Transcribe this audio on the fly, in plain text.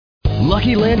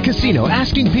Lucky Land Casino,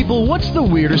 asking people, what's the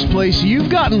weirdest place you've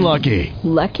gotten lucky?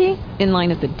 Lucky? In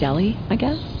line at the deli, I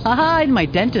guess? Aha, in my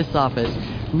dentist's office.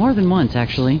 More than once,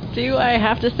 actually. Do I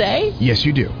have to say? Yes,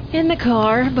 you do. In the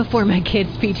car before my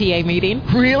kids' PTA meeting.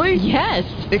 Really? Yes.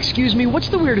 Excuse me, what's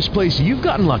the weirdest place you've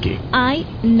gotten lucky? I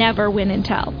never win and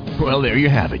tell. Well, there you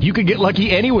have it. You can get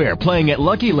lucky anywhere, playing at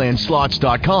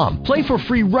LuckyLandSlots.com. Play for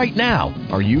free right now.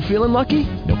 Are you feeling lucky?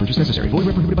 No purchase necessary. Void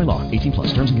where prohibited by law. 18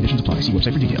 plus. Terms and conditions apply. See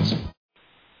website for details.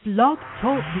 Blog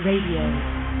Talk Radio.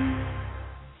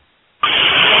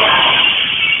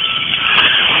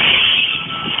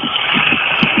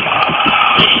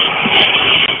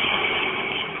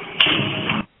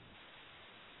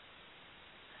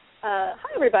 Hi,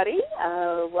 everybody.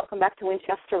 Welcome back to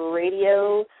Winchester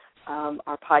Radio,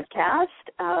 our podcast.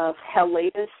 Hell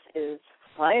Latest is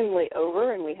finally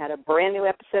over, and we had a brand new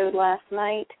episode last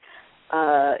night,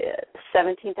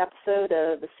 17th episode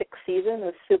of the 6th season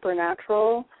of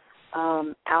Supernatural.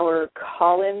 Our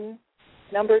call-in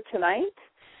number tonight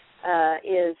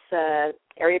is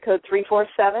area code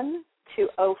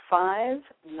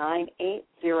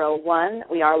 347-205-9801.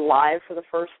 We are live for the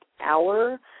first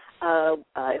hour.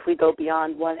 If we go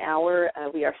beyond 1 hour,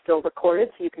 we are still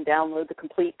recorded, so you can download the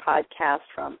complete podcast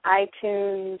from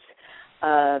iTunes,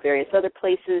 various other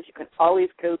places. You can always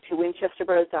go to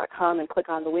winchesterbros.com and click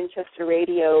on the Winchester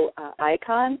Radio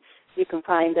icon. You can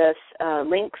find us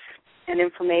links and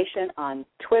information on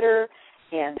Twitter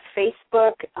and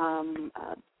Facebook.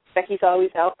 Becky's always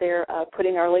out there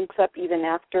putting our links up even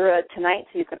after tonight,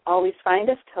 so you can always find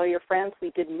us. Tell your friends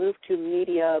we did move to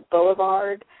Media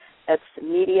Boulevard. That's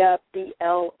Media,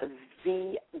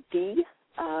 BLVD,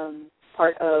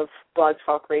 part of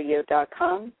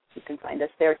blogtalkradio.com. You can find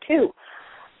us there, too.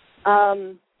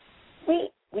 We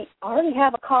already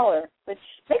have a caller, which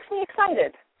makes me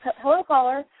excited. Hello,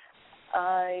 caller.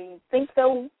 I think,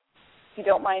 though, if you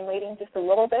don't mind waiting just a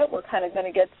little bit, we're kind of going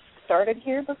to get started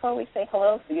here before we say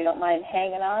hello, so you don't mind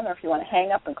hanging on, or if you want to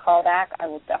hang up and call back, I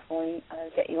will definitely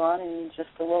get you on in just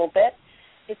a little bit.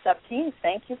 It's up to you.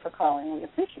 Thank you for calling. We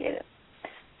appreciate it.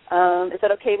 Is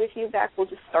that okay with you, Zach? We'll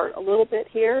just start a little bit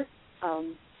here.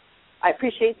 I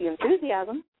appreciate the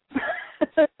enthusiasm.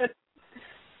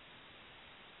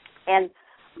 And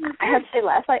I have to say,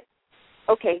 last night's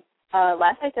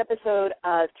episode,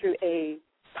 through a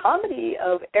comedy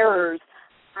of errors,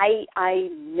 I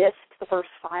missed the first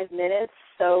 5 minutes,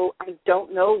 so I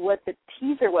don't know what the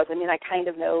teaser was. I mean, I kind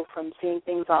of know from seeing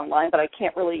things online, but I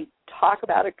can't really talk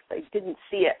about it because I didn't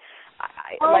see it.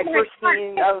 My first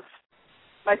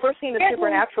scene of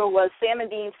Supernatural was Sam and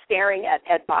Dean staring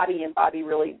at Bobby, and Bobby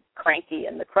really cranky,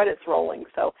 and the credits rolling.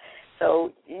 So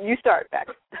you start, Beck.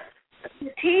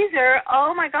 The teaser,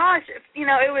 oh my gosh, it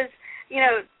was,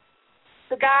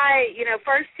 the guy,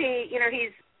 first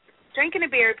he's drinking a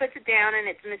beer, puts it down, and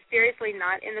it's mysteriously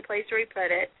not in the place where he put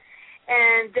it.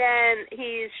 And then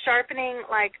he's sharpening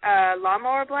like a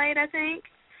lawnmower blade, I think.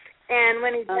 And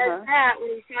when he does that,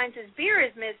 when he finds his beer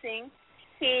is missing,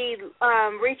 he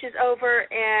reaches over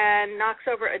and knocks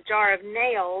over a jar of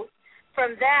nails.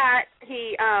 From that,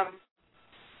 he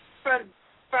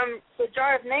from the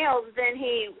jar of nails, then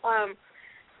he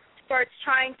starts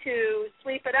trying to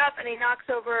sweep it up, and he knocks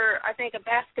over, I think, a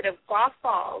basket of golf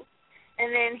balls.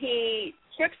 And then he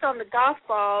trips on the golf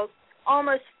balls,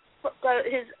 almost goes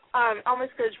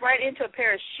right into a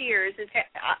pair of shears. His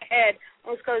head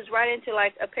almost goes right into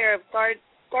like a pair of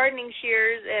gardening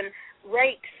shears and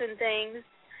rakes and things.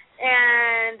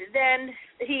 And then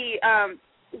he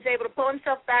is able to pull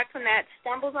himself back from that,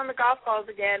 stumbles on the golf balls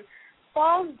again,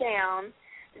 falls down.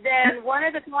 Then one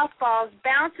of the golf balls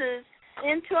bounces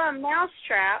into a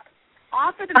mousetrap,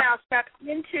 off of the mousetrap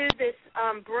into this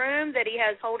broom that he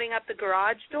has holding up the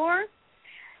garage door,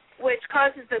 which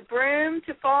causes the broom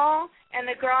to fall, and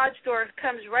the garage door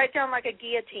comes right down like a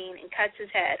guillotine and cuts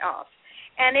his head off.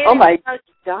 And it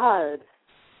God.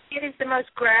 It is the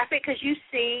most graphic because you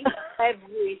see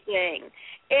everything.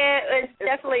 It is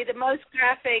definitely the most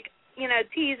graphic,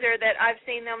 teaser that I've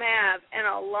seen them have in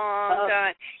a long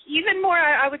time. Even more,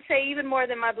 I would say, even more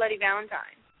than My Bloody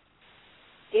Valentine.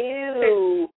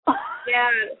 Ew.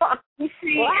 Yeah. You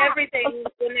see everything.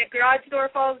 When that garage door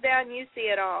falls down, you see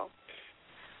it all.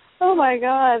 Oh, my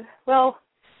God. Well,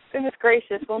 goodness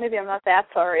gracious. Well, maybe I'm not that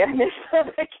sorry. I missed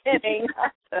the beginning.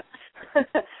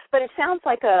 But it sounds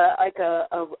like a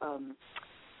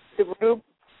Rube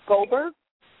Goldberg.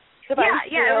 Yeah.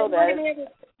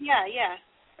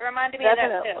 It reminded me of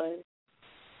that, too.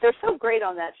 They're so great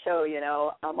on that show,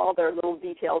 all their little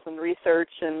details and research,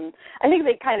 and I think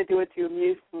they kind of do it to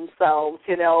amuse themselves,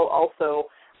 also.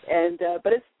 And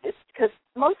but it's because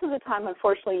most of the time,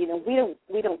 unfortunately, we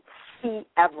don't see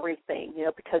everything,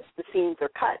 because the scenes are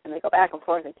cut and they go back and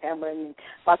forth in camera, and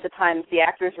lots of times the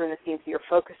actors are in the scene, so you're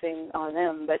focusing on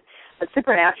them. But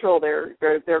Supernatural,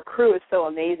 their crew is so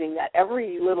amazing that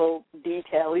every little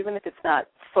detail, even if it's not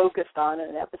focused on in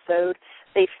an episode,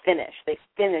 they finish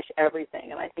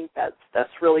everything, and I think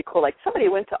that's really cool. Like, somebody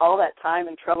went to all that time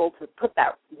and trouble to put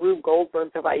that Rube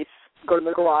Goldberg device, go to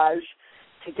the garage,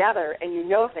 together, and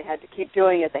if they had to keep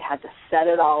doing it, they had to set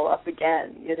it all up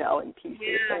again, in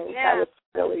pieces. That was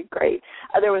really great.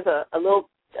 There was a little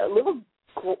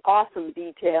awesome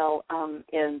detail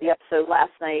in the episode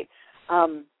last night.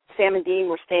 Sam and Dean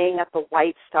were staying at the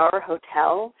White Star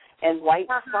Hotel, and White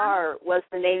Star was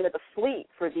the name of the fleet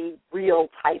for the real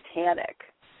Titanic,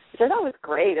 which I thought was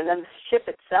great. And then the ship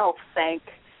itself sank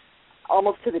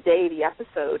almost to the day the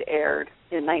episode aired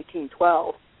in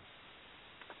 1912.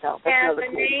 So that's another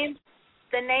cool.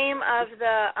 The name of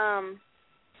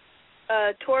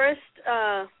the tourist,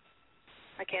 I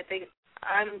can't think.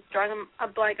 I'm drawing a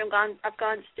blank. I've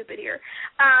gone stupid here.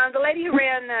 The lady who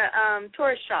ran the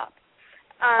tourist shop.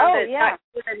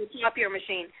 With the copier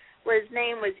machine. His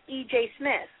name was E.J.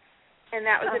 Smith, and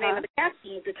that was the name of the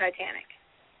captain of the Titanic.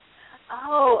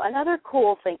 Oh, another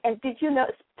cool thing. And did you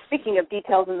notice, speaking of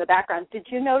details in the background, did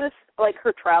you notice, like,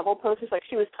 her travel posters? Like,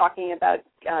 she was talking about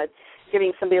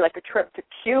giving somebody, like, a trip to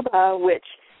Cuba, which,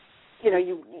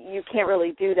 you can't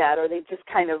really do that, or they just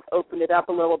kind of opened it up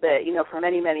a little bit. For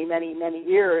many, many, many, many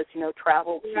years,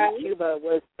 travel to Cuba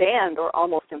was banned or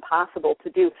almost impossible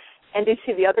to do. And did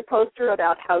you see the other poster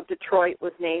about how Detroit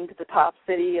was named the top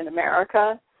city in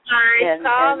America? I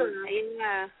saw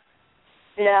that,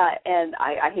 Yeah, and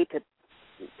I hate to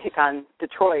pick on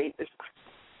Detroit,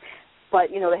 but,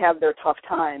 they have their tough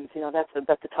times. That's a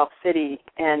tough city.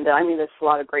 And, there's a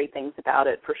lot of great things about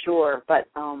it, for sure. But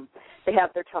they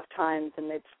have their tough times,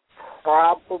 and it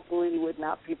probably would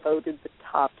not be voted the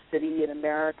top city in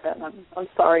America. And I'm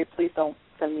sorry, please don't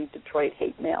send me Detroit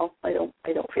hate mail. I don't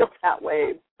feel that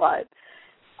way, but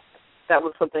that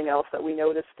was something else that we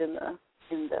noticed in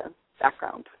the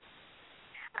background.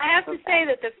 I have to say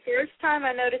that the first time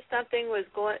I noticed something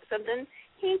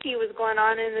hinky was going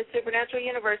on in the Supernatural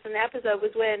universe in the episode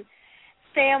was when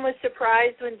Sam was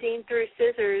surprised when Dean threw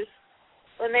scissors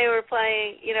when they were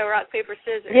playing, rock, paper,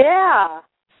 scissors. Yeah.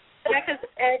 Because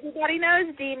everybody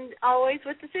knows Dean always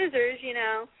with the scissors,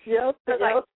 Yep.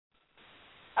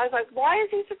 I was like, why is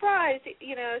he surprised?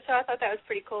 So I thought that was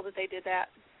pretty cool that they did that.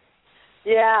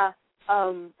 Yeah.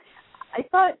 I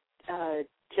thought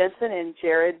Jensen and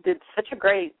Jared did such a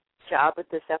great job with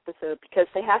this episode because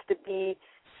they have to be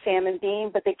Sam and Dean,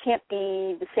 but they can't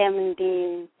be the Sam and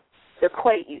Dean they're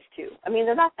quite used to.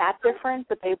 They're not that different,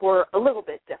 but they were a little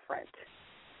bit different.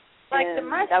 Like and the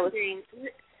Mustang. That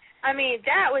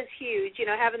was huge,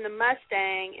 having the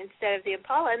Mustang instead of the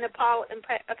Impala. And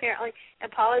apparently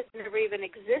Impalas never even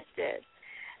existed.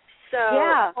 So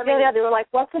they were like,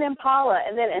 what's an Impala?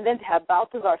 And then to have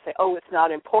Balthazar say, oh, it's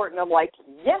not important. I'm like,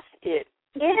 yes, it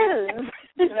is.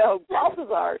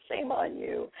 Balthazar, shame on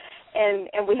you.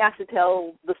 And we have to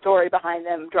tell the story behind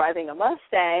them driving a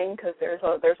Mustang because there's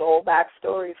a whole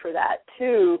backstory for that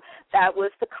too. That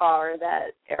was the car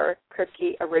that Eric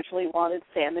Kripke originally wanted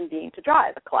Sam and Dean to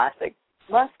drive, a classic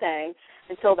Mustang,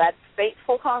 until that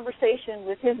fateful conversation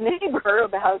with his neighbor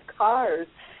about cars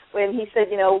when he said,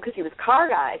 because he was a car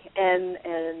guy, and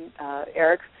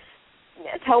Eric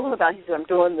told him about it. He said, I'm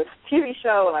doing this TV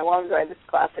show, and I want to drive this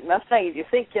classic Mustang. Do you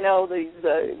think,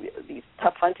 these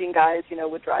tough hunting guys,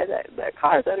 would drive that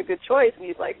car? Is that a good choice? And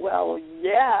he's like, well,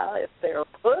 yeah, if they're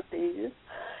pussies.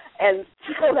 And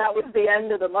so that was the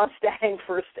end of the Mustang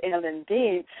for Sam and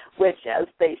Dean, which, as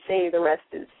they say, the rest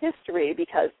is history,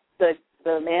 because the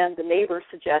neighbor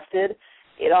suggested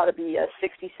it ought to be a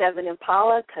 67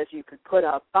 Impala because you could put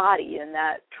a body in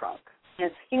that trunk.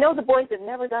 And the boys have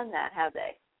never done that, have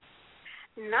they?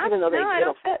 Even though I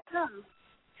don't fit. No.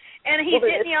 And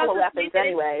didn't he also say that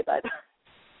anyway, but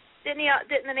didn't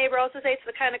the neighbor also say it's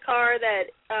the kind of car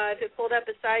that if it pulled up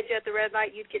beside you at the red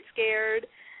light, you'd get scared?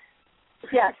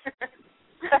 Yes.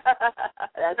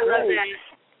 That's I love that.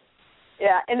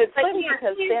 Yeah, and it's funny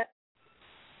because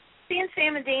seeing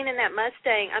Sam and Dean in that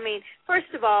Mustang,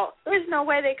 first of all, there's no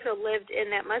way they could have lived in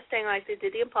that Mustang like they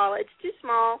did the Impala. It's too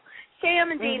small.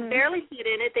 Sam and Dean barely fit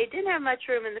in it. They didn't have much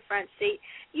room in the front seat.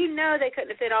 They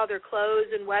couldn't have fit all their clothes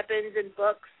and weapons and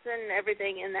books and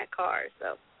everything in that car.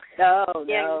 So No.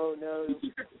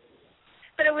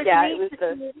 But it was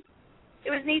it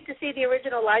was neat to see the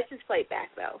original license plate back,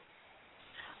 though.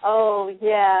 Oh,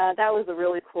 yeah, that was a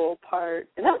really cool part.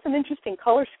 And that was an interesting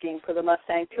color scheme for the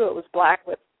Mustang, too. It was black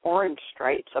with orange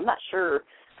stripes. I'm not sure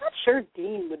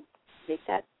Dean would make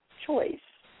that choice.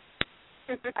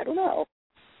 I don't know.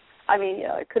 I mean,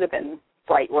 it could have been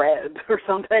bright red or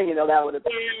something. That would have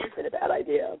been a bad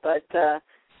idea. But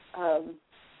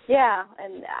yeah,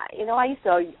 and I used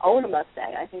to own a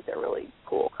Mustang. I think they're really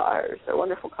cool cars. They're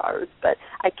wonderful cars, but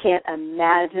I can't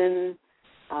imagine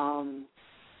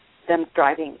them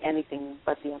driving anything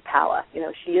but the Impala.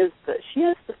 She is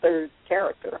the third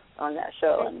character on that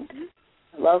show, and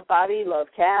I love Bobby, love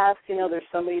Cass.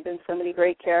 There's been so many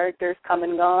great characters come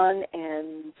and gone,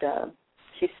 and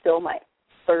she's still my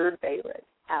third favorite,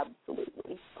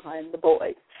 absolutely, behind the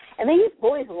boys. And they used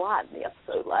boys a lot in the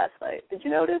episode last night. Did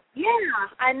you notice? Yeah,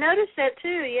 I noticed that too,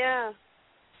 yeah.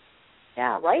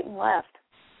 Yeah, right and left.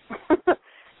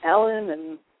 Ellen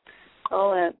and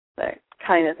all that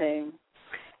kind of thing.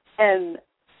 And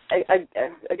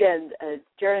again,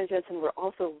 Jared and Jensen were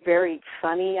also very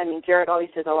funny. I mean, Jared always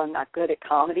says, I'm not good at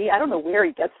comedy. I don't know where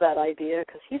he gets that idea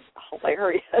because he's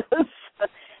hilarious.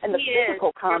 And the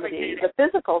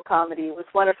physical comedy was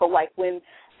wonderful, like when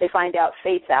they find out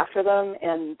Fate's after them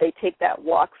and they take that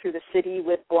walk through the city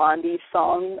with Blondie's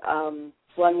song,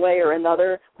 One Way or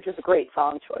Another, which is a great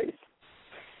song choice.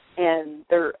 And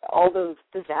they're all those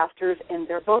disasters, and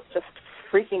they're both just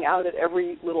freaking out at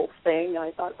every little thing.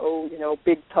 I thought,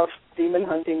 big, tough demon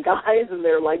hunting guys, and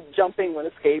they're like jumping when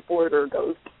a skateboarder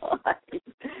goes by.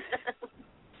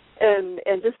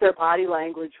 and just their body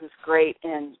language was great,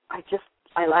 and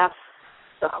I laughed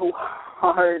so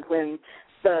hard when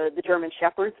the German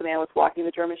Shepherds, the man was walking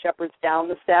the German Shepherds down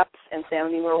the steps, and Sam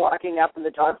and Dean were walking up, and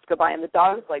the dogs go by, and the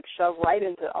dogs like shove right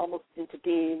almost into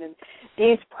Dean, and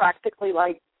Dean's practically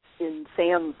like in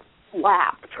Sam's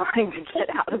lap trying to get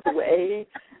out of the way.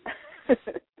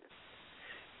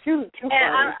 too funny.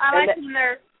 And I like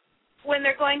when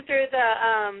they're going through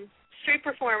the street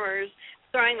performers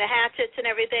throwing the hatchets and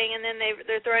everything, and then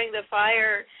they're throwing the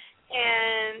fire,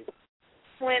 and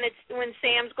when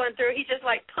Sam's going through, he just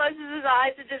like closes his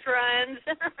eyes and just runs.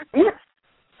 Yes,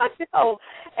 I know.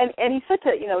 And he's such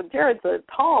a Jared's a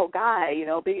tall guy,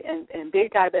 big and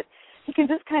big guy, but he can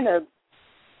just kind of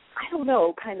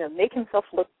make himself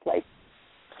look like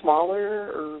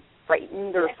smaller or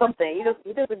frightened or something.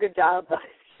 He does a good job of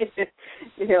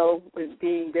with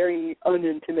being very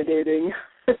unintimidating,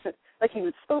 like he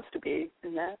was supposed to be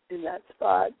in that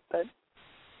spot. But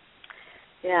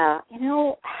yeah, it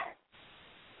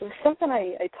was something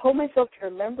I told myself to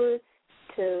remember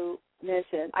to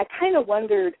mention. I kind of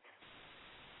wondered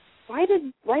why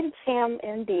did Sam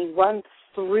and Dean run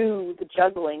through the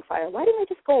juggling fire? Why didn't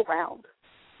they just go around?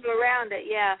 Around it,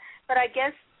 yeah. But I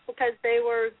guess because they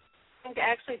were going to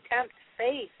actually tempt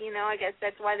Faith, I guess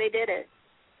that's why they did it.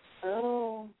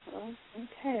 Oh,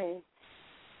 okay.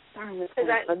 Darn, this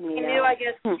because I knew, I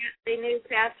guess, they knew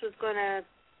Cass was going to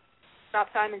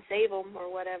stop time and save them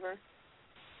or whatever.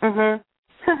 Mhm.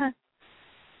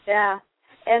 Yeah,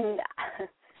 and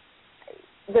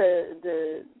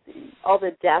the all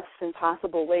the deaths in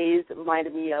possible ways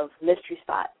reminded me of Mystery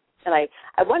Spot. And I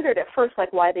wondered at first,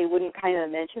 like, why they wouldn't kind of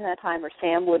mention that time, or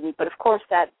Sam wouldn't. But, of course,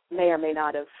 that may or may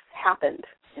not have happened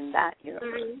in that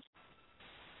universe.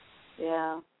 Mm-hmm.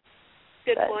 Yeah.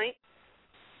 Good point.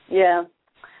 Yeah.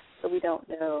 So we don't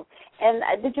know. And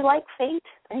did you like Fate?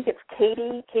 I think it's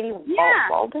Katie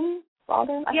Walden?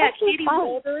 Yeah, Katie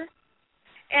Walden.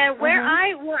 And where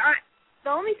the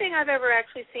only thing I've ever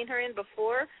actually seen her in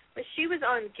before was she was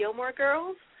on Gilmore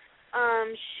Girls.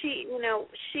 She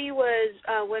was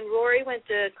when Rory went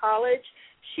to college,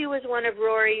 she was one of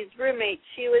Rory's roommates.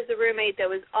 She was the roommate that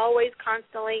was always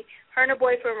constantly, her and her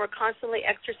boyfriend were constantly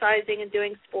exercising and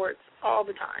doing sports all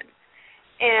the time.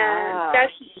 And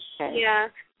yeah.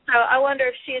 So I wonder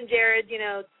if she and Jared,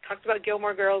 talked about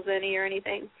Gilmore Girls any or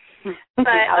anything. But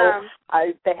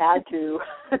they had to.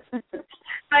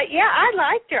 But yeah, I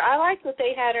liked her. I liked that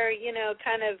they had her,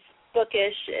 kind of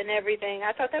bookish and everything.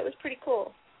 I thought that was pretty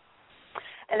cool.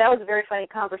 And that was a very funny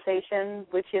conversation,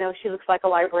 which, she looks like a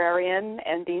librarian,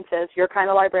 and Dean says, your kind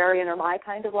of librarian or my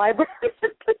kind of librarian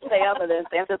to Sam, and then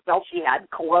Sam says, well, she had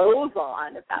clothes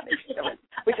on, if that makes sense,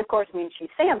 which, of course, means she's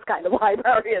Sam's kind of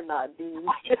librarian, not Dean.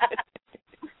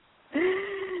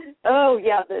 Oh,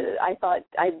 yeah, I thought,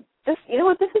 this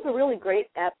is a really great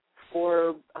app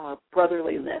for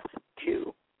brotherliness,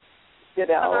 too. It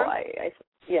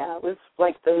was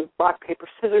like the rock, paper,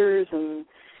 scissors, and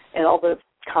all the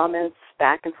comments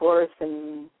back and forth,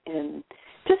 and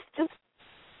just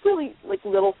really like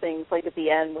little things, like at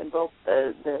the end when both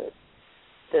the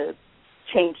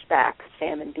changed back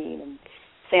Sam and Dean, and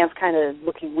Sam's kind of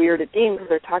looking weird at Dean because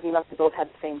they're talking about they both had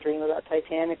the same dream about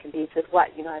Titanic, and Dean says, "What?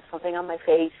 I have something on my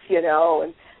face,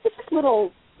 and it's just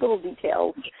little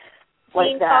details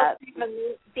like that.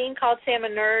 Dean called Sam a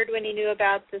nerd when he knew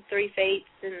about the three fates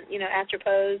and,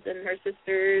 Atropos and her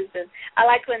sisters. And I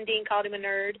liked when Dean called him a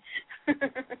nerd.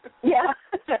 Yeah.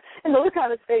 And the look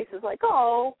on his face is like,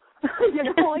 oh,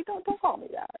 like, don't call me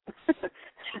that.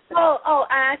 Oh,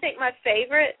 I think my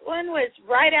favorite one was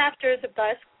right after the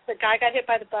guy got hit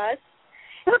by the bus.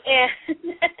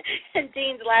 And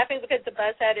Dean's laughing because the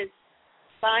bus had his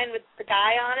sign with the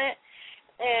guy on it.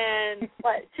 And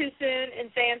what, too soon?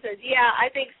 And Sam says, yeah, I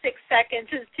think 6 seconds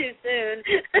is too soon.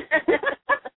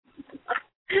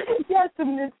 Yes, I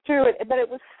mean, it's true. But it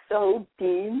was so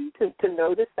Dean to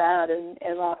notice that and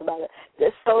laugh about it.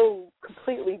 It's so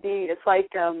completely Dean. It's like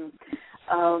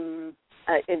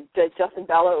in Justin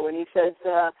Bellow when he says,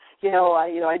 I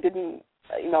didn't,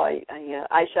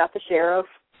 I shot the sheriff,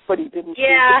 but he didn't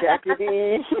shoot the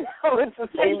deputy. It's the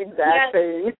same exact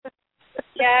thing.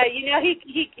 Yeah, he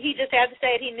just had to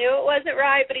say it. He knew it wasn't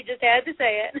right, but he just had to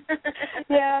say it.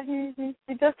 Yeah,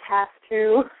 he just has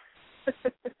to.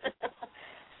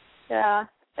 Yeah,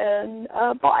 and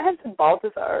I have some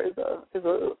Balthazar is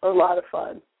a lot of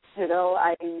fun. He's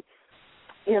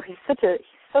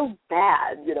so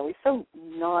bad. He's so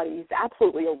naughty. He's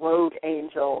absolutely a rogue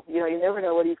angel. You never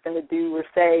know what he's going to do or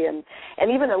say, and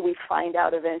even though we find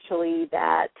out eventually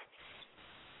that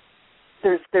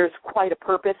there's quite a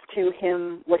purpose to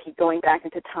him, what he's going back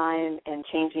into time and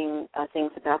changing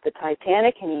things about the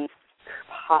Titanic, and he's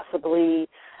possibly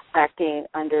acting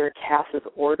under Cass's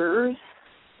orders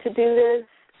to do this,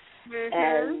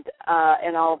 and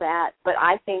all that. But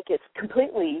I think it's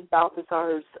completely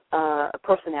Balthazar's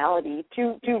personality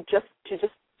to just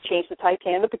change the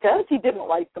Titanic because he didn't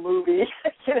like the movie.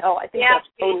 I think that's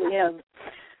totally him,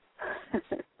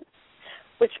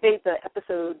 which made the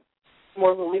episode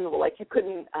more believable. Like you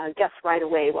couldn't guess right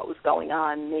away what was going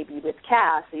on, maybe with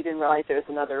Cass. You didn't realize there was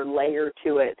another layer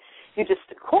to it. You just,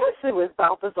 of course, it was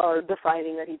Balthazar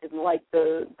deciding that he didn't like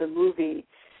the movie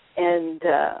and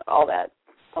all that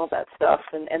stuff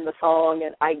and the song.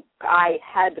 And I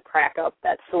had to crack up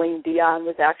that Celine Dion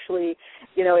was actually,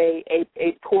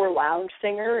 a poor lounge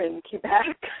singer in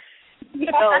Quebec.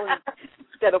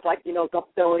 Instead of like, the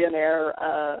billionaire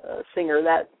singer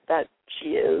that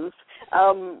she is.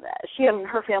 She and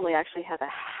her family actually have a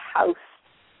house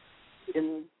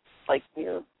in like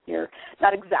near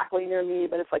not exactly near me,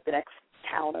 but it's like the next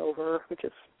town over, which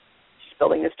is she's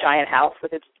building this giant house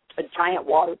with a giant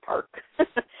water park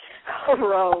of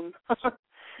her own.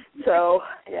 So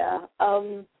yeah.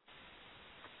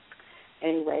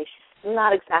 Anyway, she's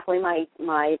not exactly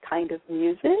my kind of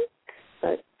music,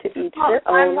 but to each their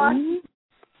own.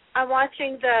 I'm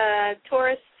watching the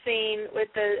tourist scene with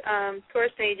the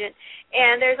tourist agent,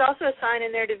 and there's also a sign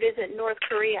in there to visit North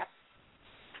Korea.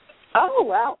 Oh,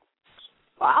 wow.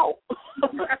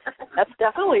 That's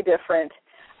definitely different.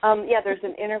 There's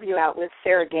an interview out with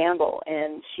Sarah Gamble,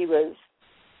 and she was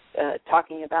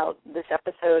talking about this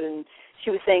episode, and she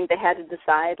was saying they had to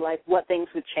decide, like, what things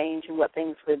would change and what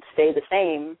things would stay the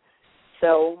same.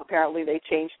 So apparently they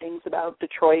changed things about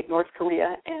Detroit, North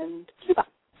Korea, and Cuba.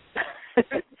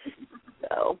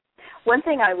 So one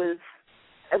thing I was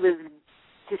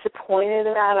disappointed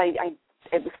about,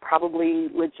 it was probably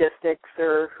logistics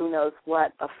or who knows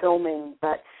what of filming,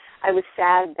 but I was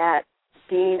sad that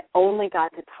Dean only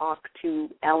got to talk to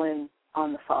Ellen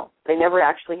on the phone. They never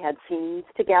actually had scenes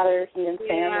together, he and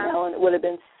Sam and Ellen. It would have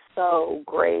been so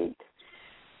great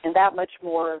and that much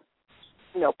more,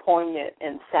 poignant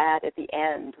and sad at the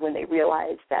end when they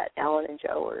realized that Ellen and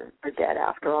Joe are dead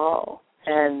after all.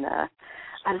 And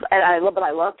I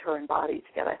loved her and Bobby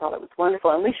together. I thought it was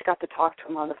wonderful. At least she got to talk to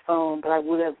him on the phone, but I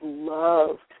would have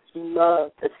loved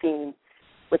the scene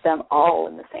with them all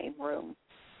in the same room.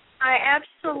 I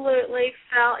absolutely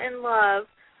fell in love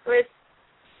with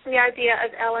the idea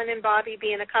of Ellen and Bobby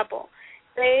being a couple.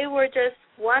 They were just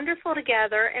wonderful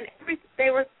together, and they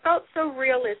felt so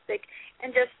realistic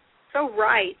and just so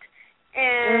right.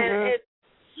 And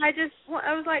I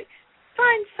was like,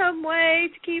 find some way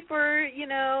to keep her,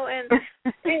 and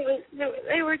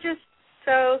they were just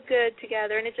so good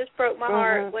together, and it just broke my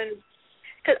heart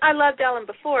because I loved Ellen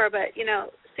before, but,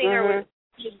 seeing her with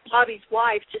Bobby's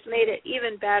wife just made it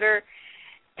even better.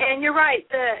 And you're right,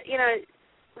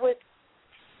 with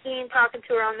Dean talking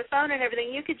to her on the phone and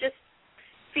everything, you could just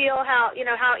feel how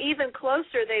even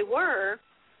closer they were,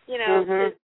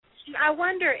 I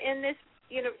wonder in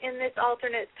this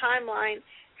alternate timeline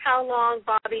how long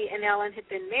Bobby and Ellen had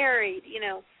been married,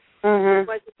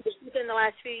 Was it within the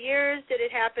last few years? Did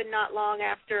it happen not long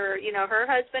after, her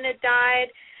husband had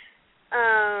died?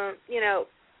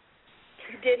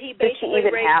 Did he basically Did she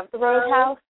even have the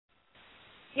roadhouse?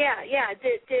 Yeah.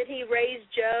 Did he raise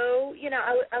Joe? You know,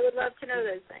 I would love to know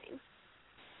those things.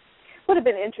 Would have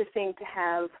been interesting to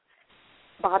have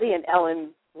Bobby and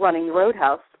Ellen running the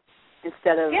Roadhouse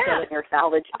instead of selling or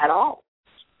salvage at all.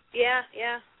 Yeah.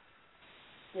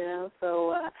 You know,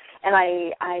 so and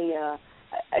I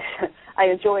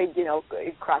enjoyed, you know,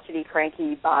 crotchety,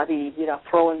 cranky Bobby, you know,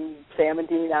 throwing Sam and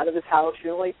Dean out of his house. You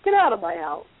know, like, get out of my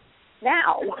house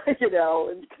now, you know.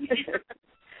 And,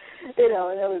 you know,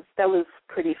 and that was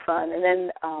pretty fun. And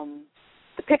then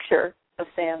the picture of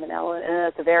Sam and Ellen, and then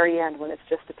at the very end when it's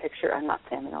just a picture, I'm not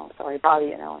Sam and Ellen, sorry,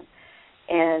 Bobby and Ellen.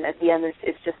 And at the end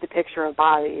it's just a picture of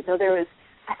Bobby. So I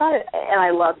thought it, and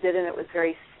I loved it, and it was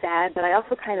very sad, but I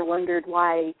also kind of wondered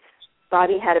why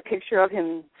Bobby had a picture of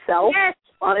himself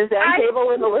on his end table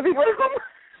in the living room.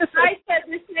 I said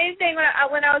the same thing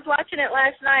when I was watching it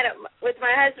last night with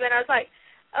my husband. I was like,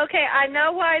 okay, I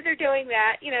know why they're doing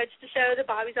that. You know, it's to show that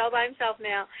Bobby's all by himself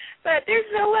now. But there's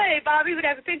no way Bobby would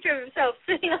have a picture of himself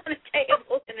sitting on a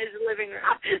table in his living room.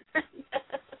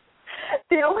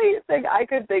 The only thing I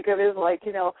could think of is, like,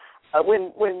 you know,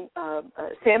 when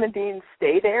Sam and Dean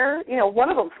stay there, you know, one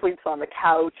of them sleeps on the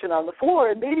couch and on the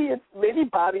floor, and maybe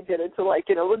Bobby did it to, like,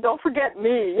 you know, well, don't forget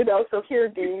me, you know, so here,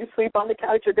 Dean, you sleep on the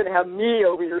couch, you're going to have me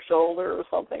over your shoulder or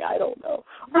something, I don't know.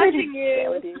 Watching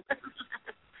you.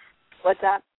 What's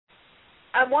that?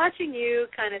 I'm watching you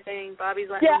kind of thing. Bobby's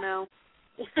letting him know.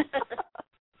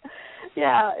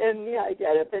 Yeah, and I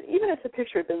get it, but even if the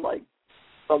picture had been, like,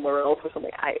 somewhere else or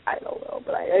something, I don't know,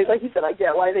 but I like you said, I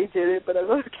get why they did it, but it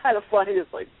was kind of funny.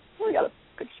 It's like, oh, you got a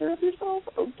picture of yourself?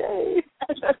 Okay.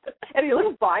 And he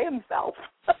lives by himself.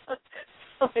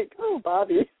 Like, oh,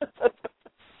 Bobby.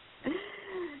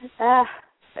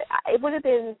 It would have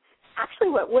been, actually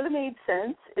what would have made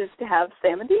sense is to have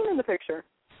Sam and Dean in the picture.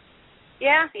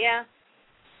 Yeah.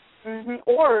 Mm-hmm.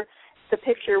 Or the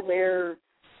picture where,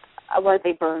 well,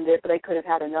 they burned it, but they could have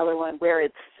had another one where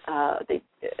it's,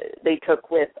 they took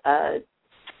with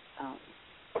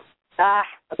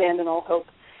Abandon All Hope,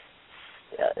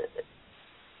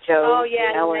 Joe,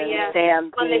 Ellen,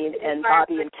 Sam, Dean, and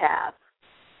Bobby and Cass.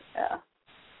 Yeah.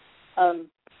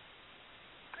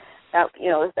 That, you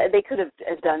know, they could have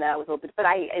done that with a little bit, but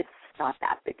it's not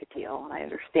that big a deal, and I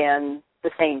understand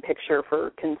the same picture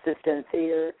for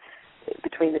consistency or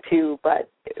between the two, but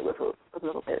it was a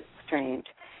little bit strange.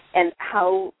 And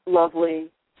how lovely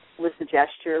was the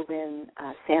gesture when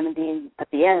Sam and Dean at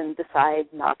the end decide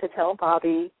not to tell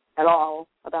Bobby at all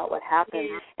about what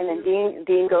happened, and then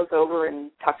Dean goes over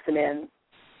and tucks him in,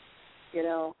 you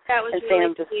know. That was and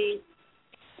really Sam sweet.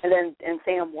 And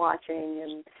Sam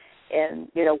watching and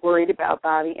you know, worried about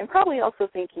Bobby, and probably also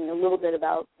thinking a little bit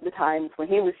about the times when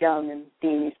he was young, and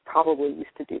Dean probably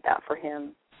used to do that for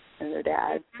him and their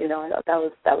dad. You know, I thought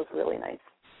that was really nice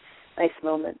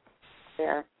moment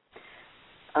there.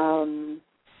 Should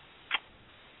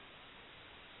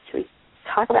we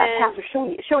talk about Pastor?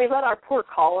 Should we let our poor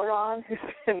caller on who's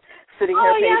been sitting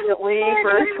here patiently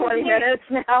for 20 minutes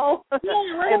now?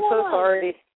 I'm so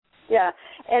sorry. Yeah,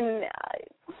 and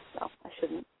well, I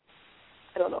shouldn't.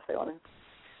 I don't know if they want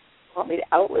me to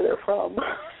out where they're from.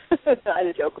 I had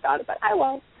a joke about it, but I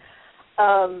won't.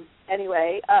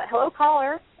 Anyway, hello,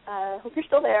 caller. Hope you're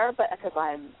still there, but because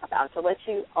I'm about to let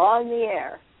you on the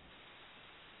air.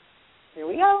 Here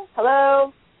we go.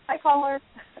 Hello. Hi, caller.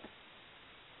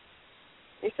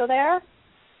 You still there?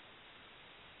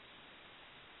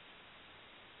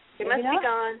 They must be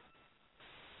gone.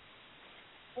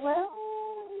 Well,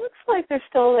 looks like they're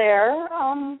still there.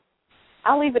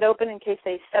 I'll leave it open in case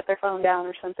they set their phone down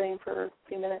or something for a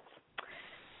few minutes.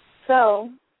 So,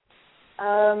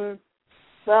 well,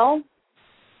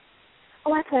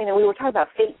 that's what I know. We were talking about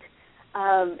Fate.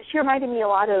 She reminded me a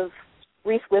lot of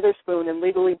Reese Witherspoon in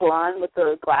Legally Blonde with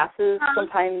the glasses.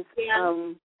 Sometimes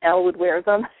Elle would wear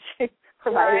them. She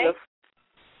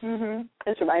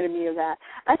reminded me of that.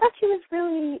 I thought she was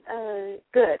really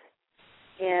good.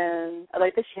 And I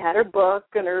like that she had her book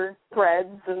and her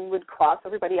threads and would cross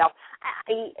everybody out.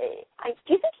 Do you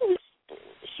think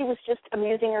she was just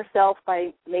amusing herself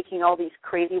by making all these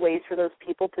crazy ways for those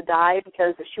people to die?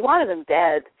 Because if she wanted them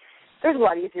dead, there's a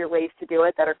lot easier ways to do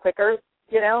it that are quicker,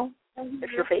 you know,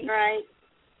 if you're Fate. Right.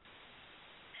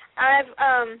 I've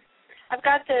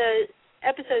got the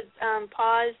episode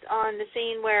paused on the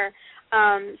scene where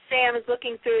Sam is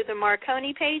looking through the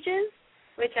Marconi pages,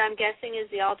 which I'm guessing is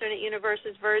the alternate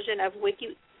universe's version of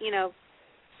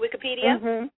Wikipedia.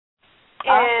 Mm-hmm.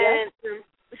 And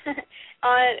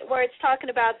where it's talking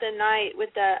about the night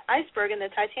with the iceberg and the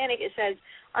Titanic, it says,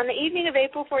 on the evening of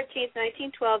April 14th,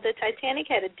 1912, the Titanic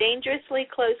had a dangerously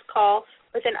close call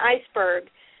with an iceberg.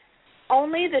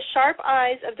 Only the sharp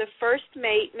eyes of the first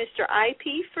mate, Mr.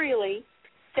 I.P. Freely,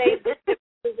 saved the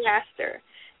disaster.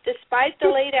 Despite the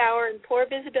late hour and poor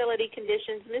visibility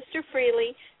conditions, Mr.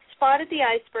 Freely spotted the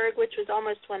iceberg, which was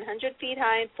almost 100 feet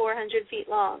high and 400 feet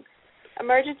long.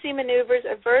 Emergency maneuvers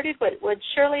averted what would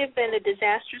surely have been a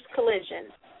disastrous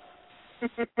collision.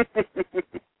 That's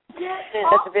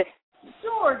a bit.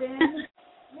 Sure, Dan.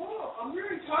 No, I'm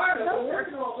very tired. I've been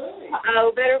working all day.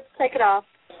 Oh, better take it off.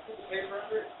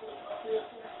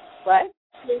 What?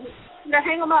 No,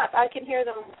 hang them up. I can hear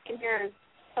them. I can hear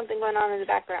something going on in the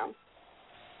background.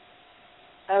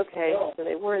 Okay, so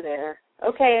they were there.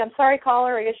 Okay, I'm sorry,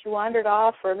 caller. I guess you wandered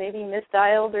off or maybe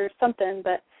misdialed or something,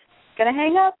 but gonna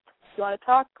hang up. If you want to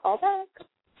talk, call back.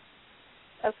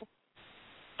 Okay.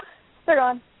 They're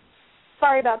gone.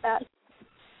 Sorry about that.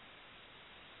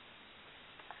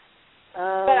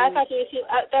 But I thought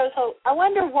that was I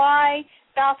wonder why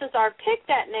Balthazar picked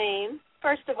that name,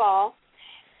 first of all,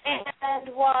 and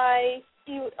why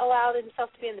he allowed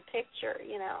himself to be in the picture,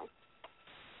 you know.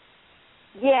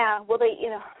 Yeah, well,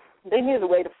 they knew the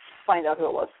way to find out who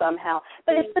it was somehow.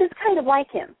 But it's kind of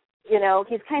like him, you know.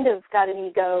 He's kind of got an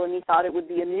ego, and he thought it would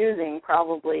be amusing,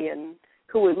 probably, and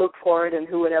who would look for it and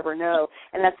who would ever know.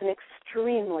 And that's an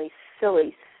extremely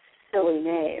silly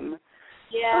name.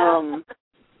 Yeah.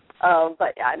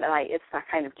 But it's that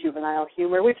kind of juvenile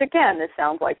humor, which again, it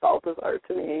sounds like Balthazar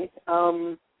to me.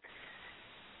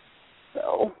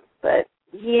 But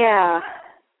yeah,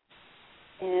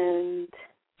 and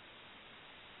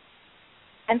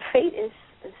Fate is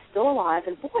still alive,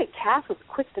 and boy, Cass was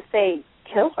quick to say,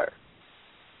 kill her.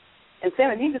 And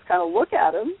Sam and Dean just kind of look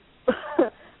at him,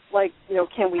 like, you know,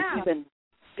 can we even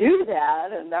do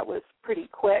that? And that was pretty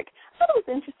quick. I thought it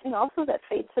was interesting also that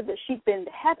Fate said that she'd been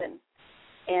to heaven,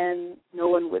 and no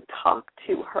one would talk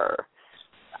to her.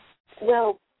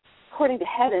 Well, according to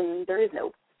heaven, there is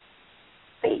no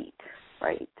fate,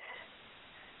 right?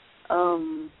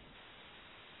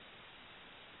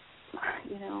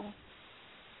 You know,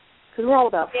 because we're all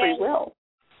about free will.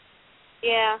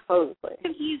 Yeah. Supposedly.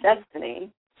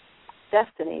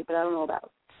 Destiny, but I don't know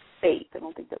about fate. I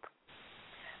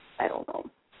don't know.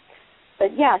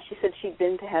 But yeah, she said she'd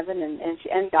been to heaven,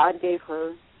 and God gave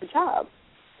her the job.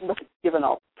 Given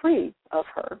all three of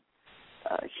her,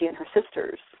 she and her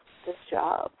sisters, this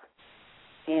job.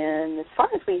 And as far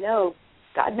as we know,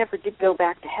 God never did go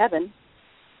back to heaven,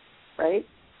 right?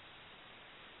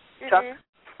 Mm-hmm. Chuck?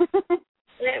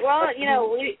 Well, you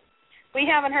know, we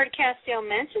haven't heard Castiel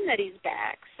mention that he's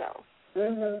back, so.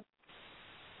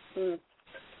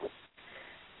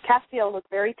 Castiel looked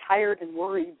very tired and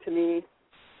worried to me.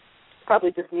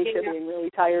 Probably just Nisha being really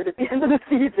tired at the end of the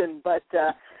season, but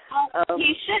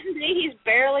he shouldn't be. He's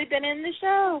barely been in the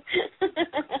show.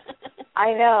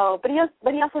 I know, but he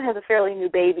also has a fairly new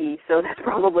baby, so that's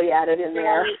probably added in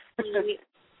there.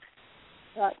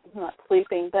 not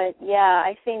sleeping, but yeah,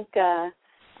 I think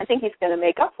he's going to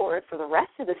make up for it for the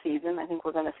rest of the season. I think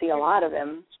we're going to see a lot of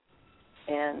him,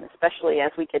 and especially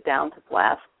as we get down to the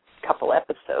last couple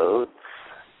episodes,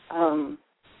 I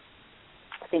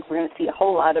think we're going to see a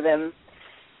whole lot of him,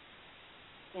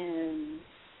 and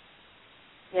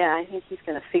yeah, I think he's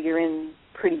going to figure in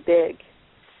pretty big,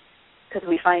 because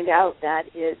we find out that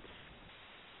it's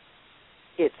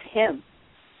him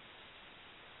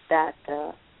that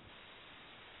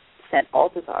sent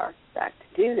Balthazar back to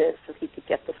do this so he could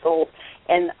get the souls.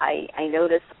 And I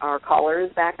notice our caller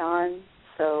is back on,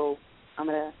 so I'm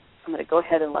gonna go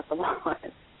ahead and let them on.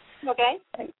 Okay.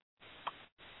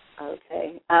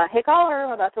 Okay. Hey caller,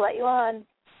 I'm about to let you on.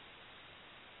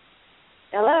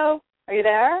 Hello, are you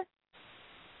there?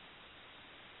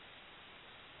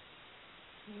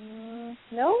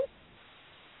 No?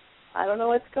 I don't know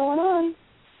what's going on.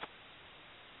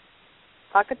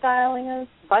 Pocket dialing us,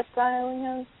 butt dialing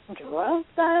us, drunk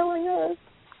dialing us.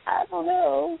 I don't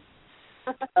know.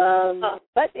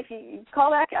 But if you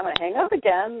call back, I'm going to hang up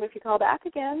again. If you call back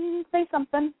again, say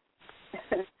something.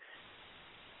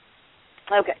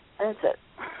 Okay, that's it.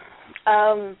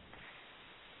 What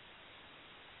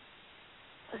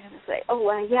was I going to say?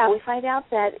 Yeah, we find out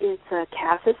that it's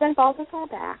Cass has sent Balthazar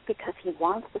back because he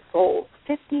wants the souls,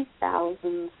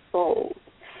 50,000 souls.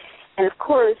 And, of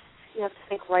course, you have to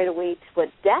think right away to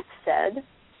what Death said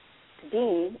to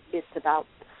Dean. It's about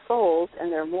the souls,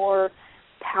 and they're more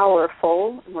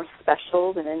powerful, more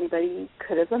special than anybody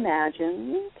could have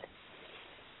imagined.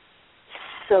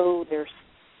 So it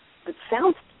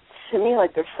sounds to me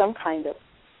like there's some kind of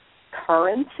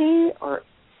currency or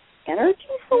energy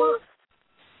source.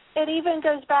 It even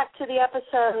goes back to the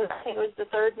episode, I think it was The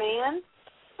Third Man,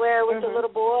 where with the little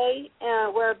boy,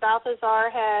 where Balthazar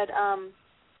had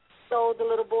sold the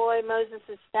little boy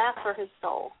Moses' staff for his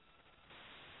soul.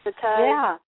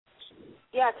 Because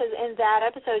because in that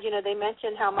episode, they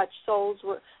mentioned how much souls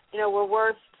were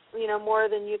worth, more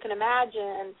than you can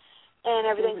imagine and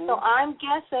everything. Mm-hmm. So I'm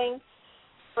guessing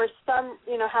for some,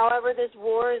 however this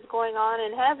war is going on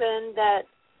in heaven, that,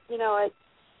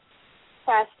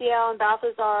 Castiel and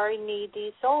Balthazar need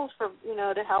these souls for,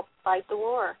 to help fight the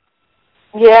war.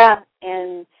 Yeah,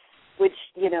 and which,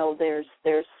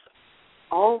 there's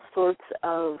all sorts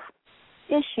of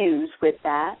issues with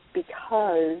that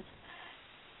because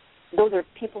those are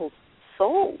people's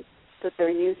souls that they're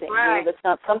using. Right. That's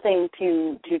not something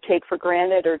to take for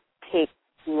granted or take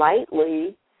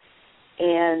lightly.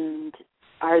 And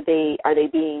are they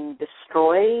being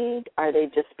destroyed? Are they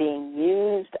just being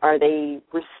used? Are they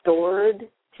restored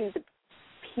to the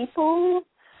people?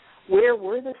 Where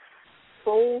were the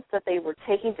souls that they were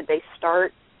taking? Did they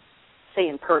start, say,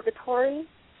 in purgatory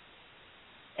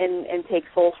and take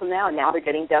souls from now, and now they're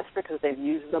getting desperate because they've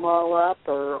used them all up,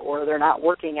 or they're not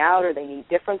working out, or they need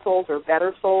different souls or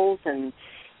better souls? And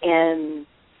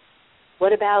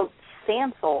what about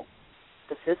Sam's soul?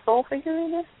 Does his soul figure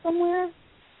in this somewhere?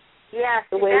 Yes,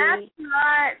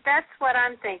 that's what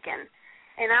I'm thinking.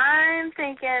 And I'm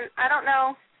thinking, I don't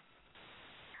know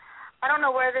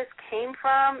where this came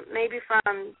from, maybe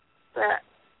from the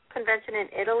convention in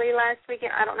Italy last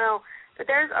weekend, I don't know. But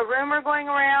there's a rumor going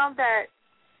around that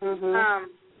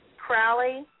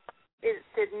Crowley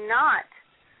did not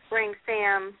bring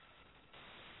Sam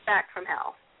back from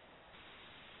hell.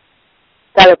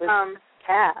 That it was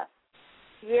Cass.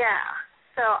 Yeah.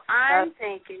 So I'm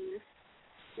thinking,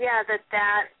 that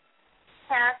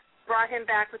Cass brought him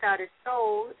back without his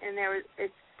soul, and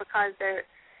it's because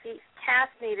Cass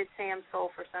needed Sam's soul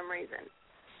for some reason.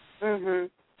 Mhm.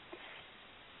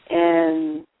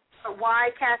 And but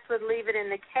why Cass would leave it in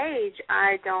the cage,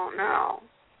 I don't know.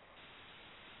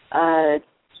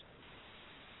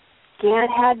 It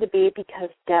had to be because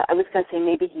I was going to say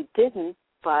maybe he didn't,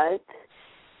 but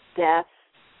Death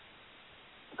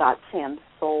got Sam's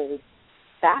soul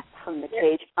back from the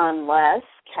cage, unless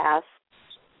Cass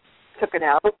took it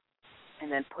out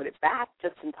and then put it back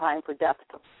just in time for Death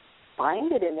to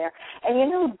find it in there.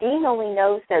 And Dean only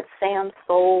knows that Sam's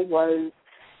soul was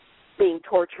being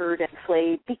tortured and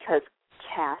enslaved because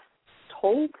Cass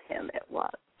told him it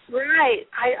was. Right.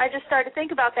 I just started to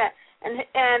think about that.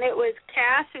 And it was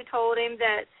Cass who told him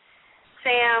that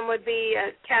Sam would be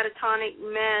a catatonic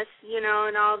mess,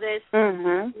 and all this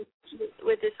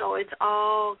with his soul. It's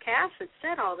all Cass that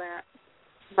said all that.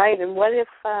 Right. And what if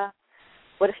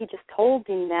he just told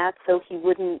Dean that so he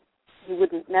wouldn't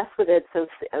mess with it, so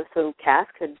Cass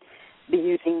could be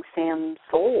using Sam's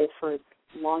soul for as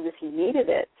long as he needed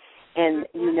it. And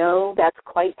that's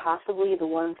quite possibly the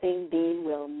one thing Dean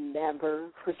will never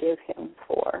forgive him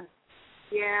for.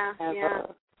 Yeah, ever. yeah.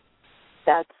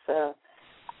 That's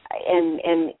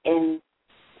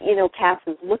Cass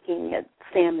was looking at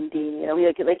Sam and Dean.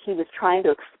 Like he was trying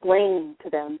to explain to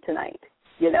them tonight.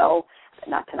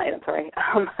 Not tonight. I'm sorry.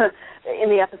 In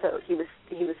the episode, he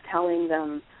was telling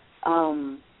them,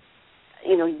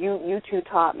 you two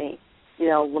taught me.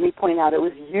 Let me point out, it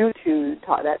was you two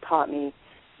that taught me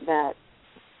that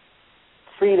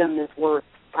freedom is worth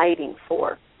fighting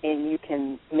for, and you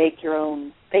can make your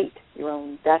own fate, your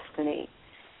own destiny.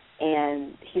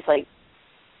 And he's like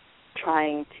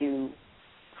trying to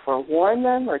forewarn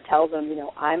them or tell them,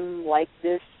 I'm like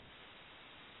this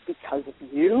because of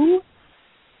you.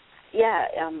 Yeah,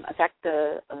 in fact,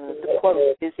 the quote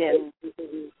is in.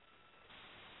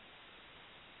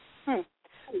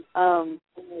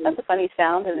 That's a funny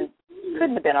sound, and it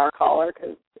couldn't have been our caller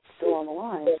because it's still on the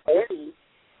line.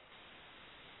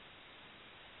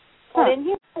 I didn't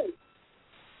hear you.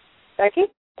 Becky?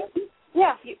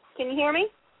 Yeah, can you hear me?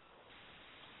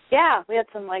 Yeah, we had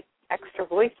some extra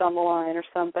voice on the line or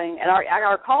something, and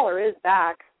our caller is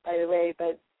back, by the way,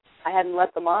 but I hadn't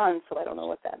let them on, so I don't know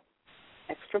what that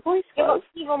extra voice was.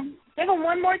 Give them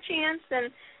one more chance,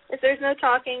 and if there's no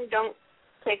talking, don't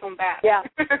take them back. Yeah,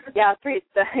 three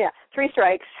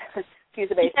strikes. Use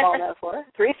a baseball metaphor.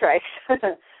 3 strikes.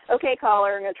 Okay,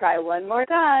 caller, I'm going to try one more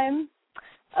time.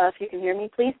 If you can hear me,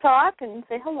 please talk and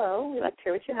say hello. We'd like to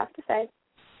hear what you have to say.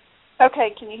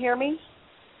 Okay, can you hear me?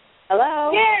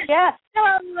 Hello? Yes. Yes.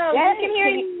 Hello. Yes. We can hear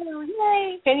you.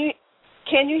 Yay.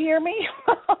 Can you hear me?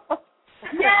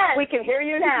 Yes. We can hear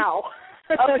you now.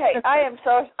 Okay,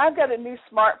 I've got a new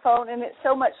smartphone, and it's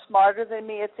so much smarter than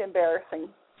me, it's embarrassing.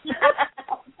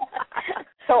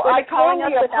 So I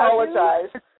totally apologize.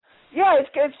 Yeah,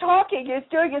 it's talking. It's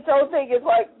doing its own thing. It's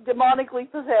like demonically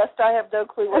possessed. I have no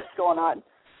clue what's going on.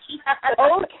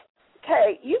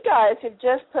 Okay, you guys have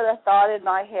just put a thought in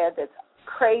my head that's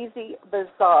crazy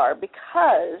bizarre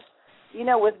because,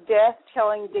 with Death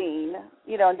telling Dean,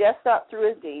 and Death's not through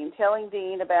with Dean, telling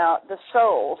Dean about the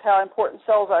souls, how important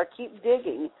souls are, keep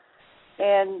digging.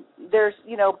 And there's,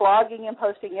 blogging and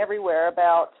posting everywhere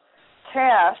about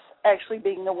Cass actually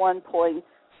being the one pulling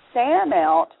Sam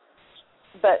out,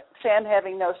 but Sam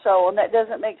having no soul. And that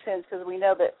doesn't make sense because we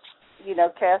know that,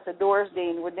 Cass adores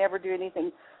Dean, would never do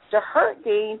anything to hurt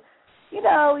Dean. He's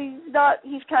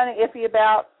kind of iffy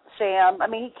about Sam. I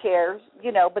mean, he cares,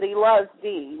 but he loves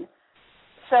Dean.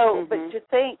 So, but to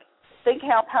think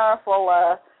how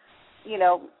powerful,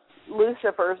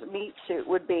 Lucifer's meat suit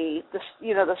would be,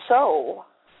 the soul.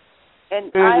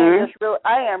 And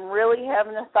I am really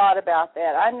having a thought about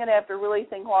that. I'm going to have to really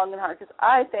think long and hard because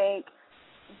I think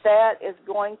that is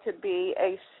going to be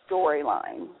a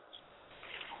storyline.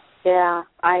 Yeah,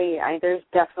 there's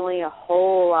definitely a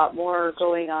whole lot more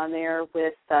going on there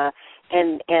with,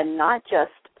 and not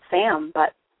just Sam,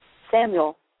 but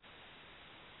Samuel.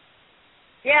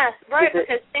 Yeah, right,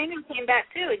 because Samuel came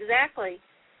back too. Exactly.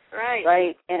 Right.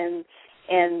 Right, and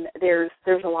there's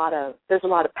a lot of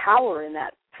power in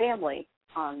that family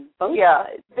on both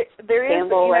sides. There is.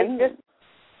 But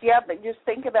but just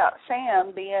think about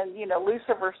Sam being,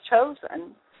 Lucifer's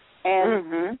chosen,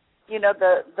 and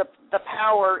the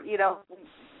power.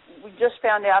 We just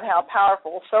found out how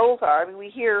powerful souls are. I mean,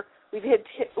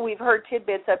 we've heard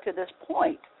tidbits up to this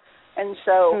point, and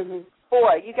so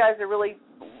boy, you guys are really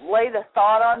laid a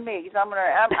thought on me because I'm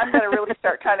gonna really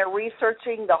start kind of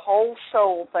researching the whole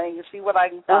soul thing to see what I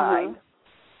can find.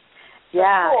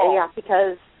 Yeah,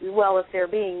 because if they're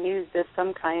being used as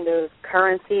some kind of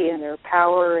currency and their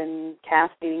power and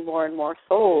casting more and more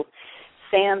souls,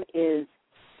 Sam is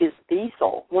the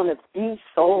soul, one of the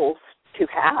souls to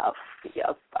have.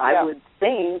 I would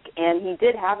think, and he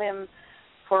did have him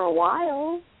for a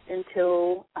while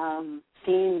until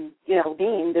Dean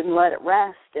didn't let it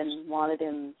rest and wanted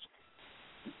him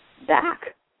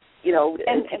back,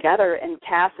 and together. And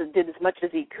Cass did as much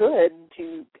as he could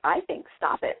to, I think,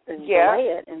 stop it and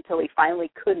delay it until he finally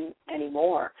couldn't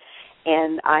anymore.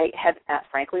 And I had,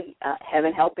 frankly,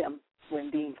 heaven help him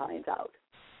when Dean finds out.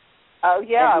 Oh,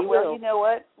 yeah. Well, you know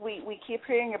what? We keep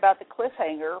hearing about the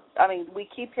cliffhanger. I mean, we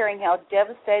keep hearing how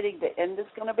devastating the end is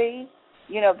going to be,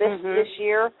 this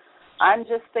year. I'm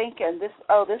just thinking this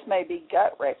may be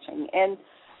gut-wrenching. And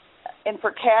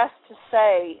for Cass to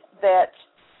say that,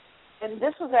 and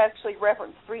this was actually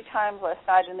referenced 3 times last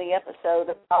night in the episode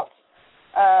about,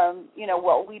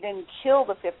 we didn't kill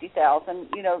the 50,000.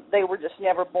 They were just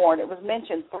never born. It was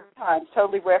mentioned 3 times,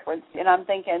 totally referenced. And I'm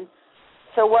thinking,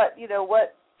 so what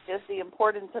is the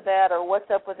importance of that or what's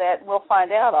up with that? And we'll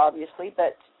find out, obviously,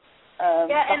 but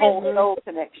the whole soul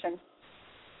connection.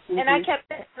 And I kept,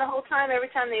 the whole time, every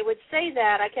time they would say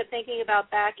that, I kept thinking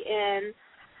about back in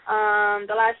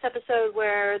the last episode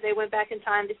where they went back in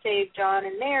time to save John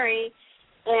and Mary,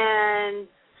 and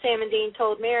Sam and Dean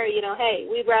told Mary, hey,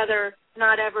 we'd rather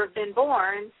not ever have been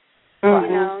born,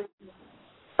 Right,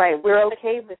 we're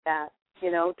okay with that.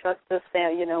 Trust us,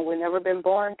 Sam. We've never been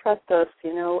born. Trust us.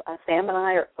 Sam and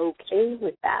I are okay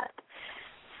with that.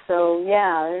 So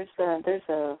yeah, there's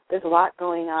a lot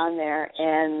going on there,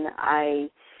 and I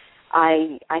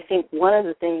think one of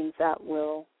the things that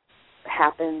will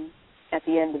happen at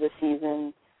the end of the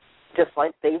season, just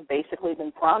like they've basically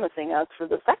been promising us for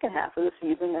the second half of the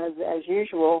season, as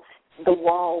usual, the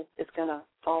wall is going to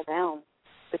fall down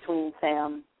between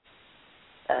Sam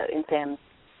and Sam's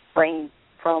brain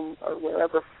from or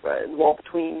wherever, the wall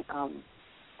between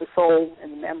the soul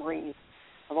and the memories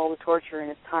of all the torture and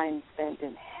his time spent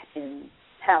in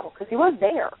hell, because he was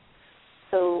there.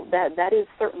 So that is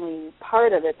certainly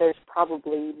part of it. There's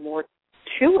probably more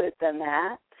to it than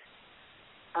that.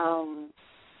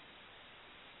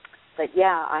 But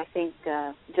yeah, I think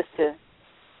just to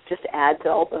add to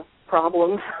all the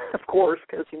problems, of course,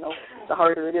 because the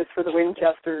harder it is for the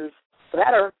Winchesters, the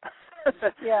better.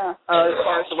 Yeah. As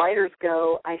far as the writers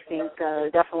go, I think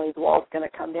definitely the wall's going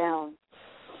to come down.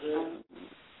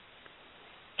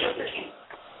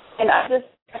 And I just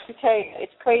have to tell you,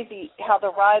 it's crazy how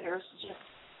the writers just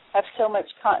have so much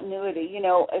continuity.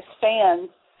 As fans,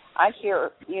 I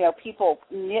hear, people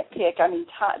nitpick,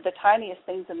 the tiniest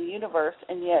things in the universe,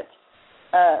 and yet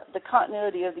the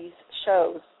continuity of these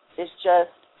shows is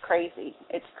just crazy.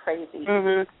 It's crazy.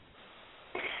 Mm-hmm.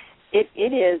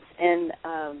 It is, and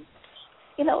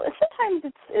sometimes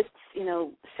it's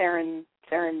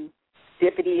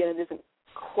serendipity and it isn't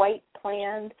quite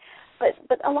planned,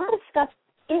 but a lot of stuff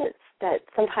is. that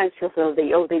sometimes feels as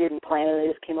though they didn't plan it, they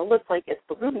just came. It looks like it's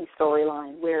the Ruby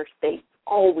storyline where they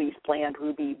always planned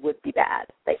Ruby would be bad.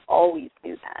 They always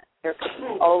knew that. Their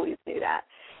company always knew that.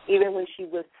 Even when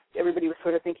everybody was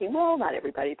sort of thinking, well, not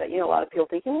everybody, but, a lot of people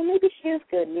thinking, well, maybe she is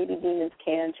good. Maybe demons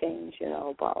can change,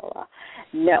 blah, blah, blah.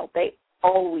 No, they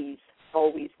always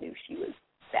knew she was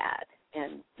bad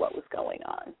and what was going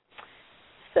on.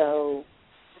 So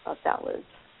I thought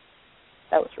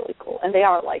that was really cool. And they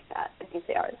are like that. I think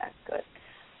they are that good.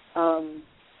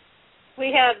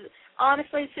 We have,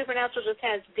 honestly, Supernatural just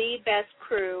has the best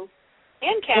crew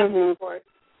and cast support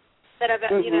that I've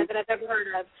that I've ever heard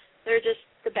of. They're just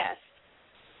the best.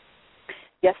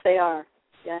 Yes, they are.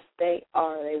 Yes, they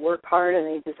are. They work hard and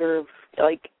they deserve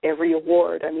every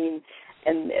award. I mean,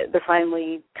 and they're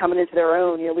finally coming into their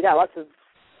own. We got lots of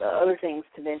other things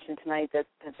to mention tonight that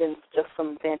have been just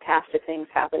some fantastic things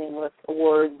happening with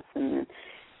awards and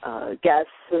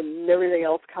guests and everything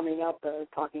else coming up.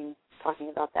 Talking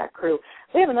about that crew.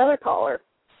 We have another caller.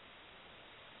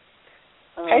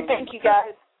 Hey, thank you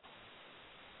guys.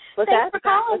 What's Thanks that? for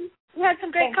calling. You had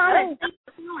some great comments. Thanks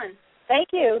for calling. Thank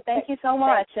you. Thank you so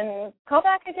much. And call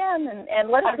back again and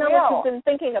let us know what you've been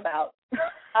thinking about.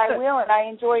 I will, and I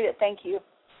enjoyed it. Thank you.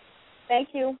 Thank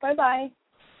you. Bye-bye.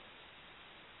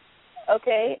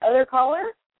 Okay, other caller,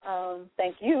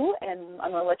 thank you, and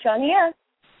I'm going to let you on the air.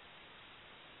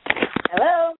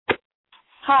 Hello.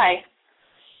 Hi.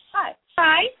 Hi.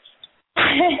 Hi.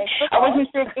 I wasn't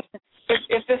sure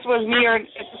if this was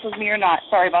me or not.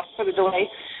 Sorry for the delay.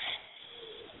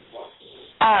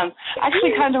 I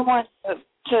actually kind of want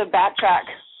to backtrack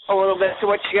a little bit to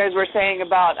what you guys were saying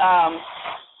about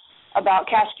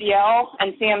Castiel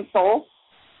and Sam Soul.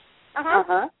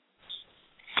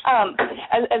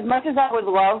 As much as I would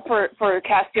love for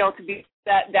Castiel to be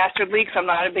that dastardly, because I'm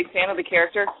not a big fan of the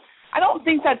character, I don't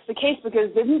think that's the case,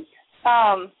 because didn't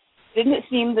it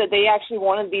seem that they actually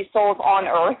wanted these souls on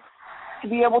Earth to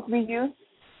be able to be used?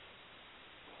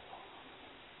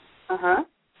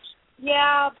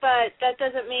 Yeah, but that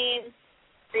doesn't mean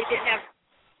they didn't have,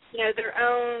 their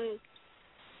own,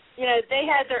 they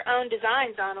had their own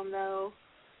designs on them, though.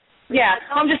 Yeah,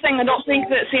 I'm just saying I don't think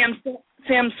that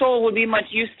Sam's soul would be much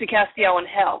use to Castiel in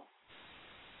hell.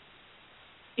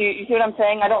 You see what I'm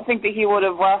saying? I don't think that he would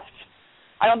have left.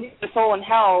 I don't think the soul in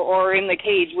hell or in the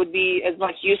cage would be as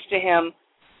much use to him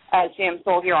as Sam's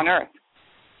soul here on Earth.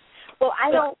 Well,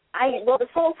 the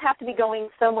souls have to be going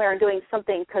somewhere and doing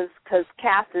something, because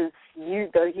Cass is you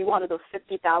wanted those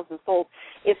 50,000 souls.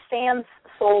 If Sam's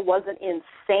soul wasn't in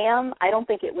Sam, I don't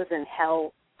think it was in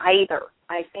hell either.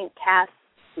 I think Cass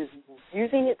is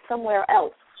using it somewhere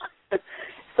else.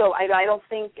 So I don't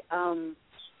think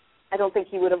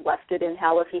he would have left it in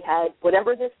hell if he had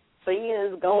whatever this thing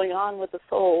is going on with the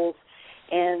souls.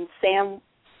 And Sam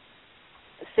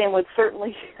would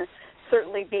certainly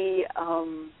be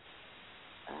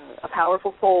a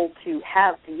powerful soul to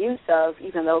have the use of,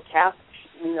 even though Cass,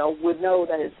 would know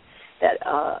that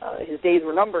his days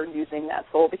were numbered using that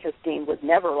soul, because Dean would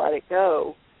never let it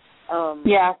go.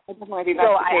 Yeah,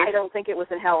 I don't think it was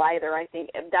in hell either. I think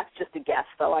that's just a guess,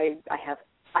 though. I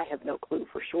have no clue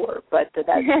for sure, but that's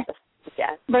just a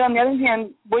guess. But on the other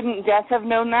hand, wouldn't Death have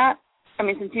known that? I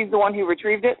mean, since he's the one who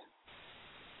retrieved it.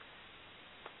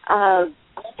 I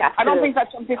don't think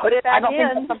that's something. Think that's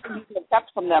something you can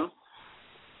accept from them.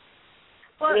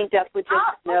 Well, Death would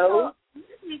just know.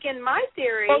 In my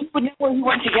theory, well, he would know where he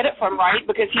went to get it from, right?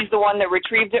 Because he's the one that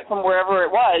retrieved it from wherever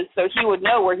it was, so he would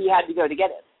know where he had to go to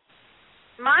get it.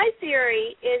 My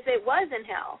theory is it was in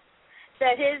hell,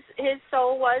 that his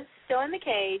soul was still in the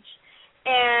cage,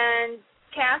 and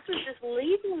Cass was just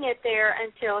leaving it there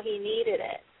until he needed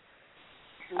it.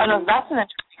 I know that's an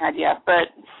interesting idea,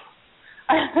 but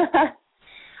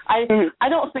I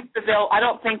don't think that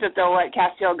they'll let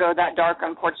Castiel go that dark.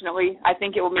 Unfortunately, I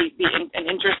think it will be an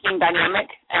interesting dynamic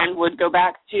and would go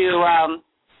back to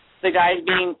the guys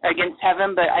being against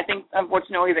heaven. But I think,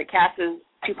 unfortunately, that Cass is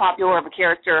too popular of a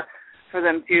character for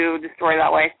them to destroy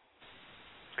that way.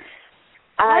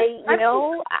 I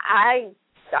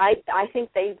think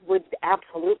they would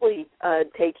absolutely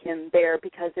take him there,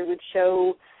 because it would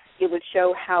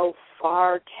show how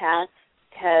far Cass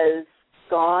has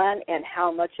gone and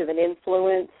how much of an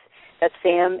influence that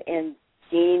Sam and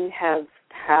Dean have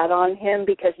had on him,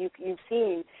 because we've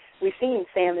seen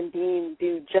Sam and Dean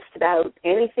do just about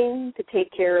anything to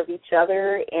take care of each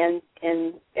other and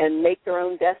make their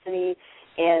own destiny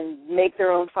and make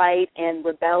their own fight and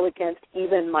rebel against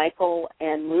even Michael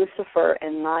and Lucifer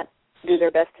and not do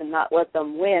their best to not let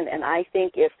them win. And I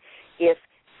think if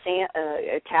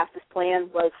Cass's plan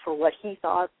was for what he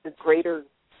thought the greater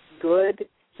good,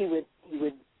 he would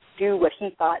do what he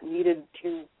thought needed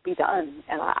to be done.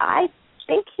 And I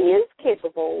think he is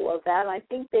capable of that. And I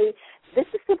think this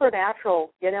is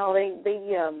supernatural.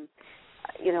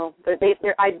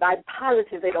 I'm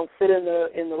positive they don't sit in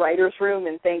the writers' room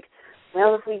and think,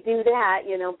 well, if we do that,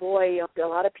 boy, a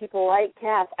lot of people like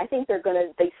Cass. I think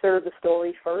they serve the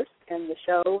story first and the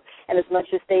show, and as much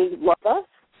as they love us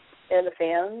and the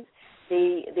fans,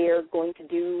 they are going to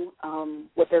do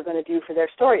what they're going to do for their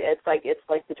story. It's like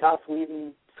the Joss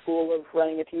Whedon school of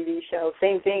running a TV show.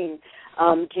 Same thing.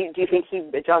 Do you think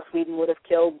Joss Whedon would have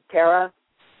killed Tara?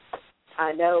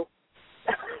 I know.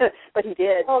 But he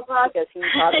did, because he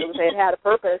thought it had a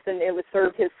purpose and it would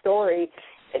serve his story.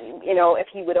 And, if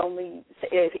he would only,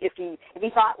 if he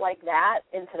thought like that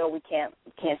and said, "Oh, we can't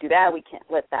do that. We can't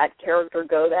let that character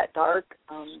go that dark."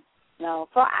 No.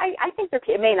 So I think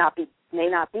it may not be,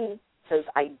 because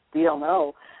we don't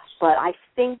know. But I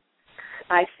think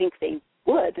they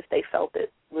would if they felt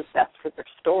it was best for their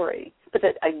story. But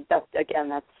that's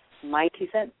my 2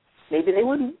 cents. Maybe they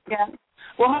wouldn't. Yeah.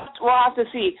 We'll have to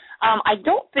see. I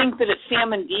don't think that it's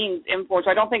Sam and Dean's influence.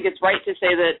 I don't think it's right to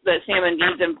say that Sam and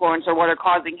Dean's influence are what are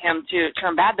causing him to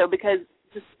turn bad, though, because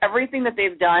just everything that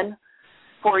they've done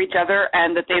for each other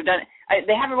and that they've done,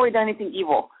 they haven't really done anything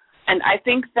evil. And I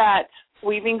think that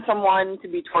leaving someone to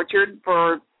be tortured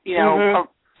for,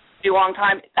 a long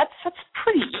time, that's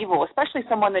pretty evil, especially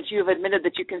someone that you have admitted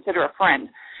that you consider a friend.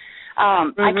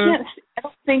 I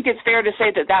don't think it's fair to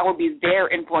say that would be their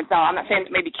influence. Now, I'm not saying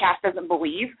that maybe Cass doesn't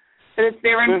believe that it's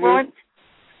their influence,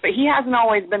 but he hasn't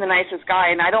always been the nicest guy,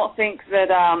 and I don't think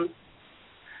that,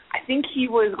 I think he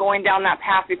was going down that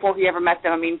path before he ever met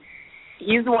them. I mean,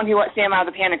 he's the one who let Sam out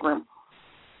of the panic room,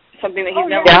 something that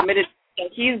he's never admitted.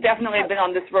 He's definitely been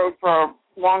on this road for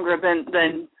longer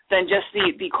than just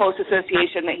the close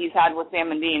association that he's had with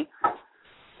Sam and Dean.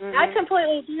 I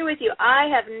completely agree with you.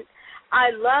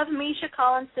 I love Misha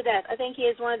Collins to death. I think he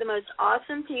is one of the most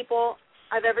awesome people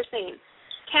I've ever seen.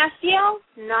 Castiel,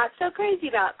 not so crazy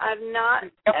about. I've not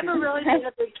ever really been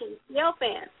a big Castiel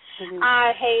fan.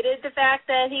 I hated the fact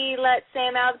that he let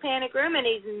Sam out of the panic room, and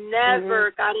he's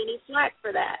never got any slack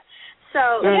for that.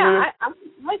 So, I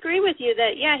agree with you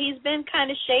that, he's been kind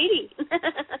of shady.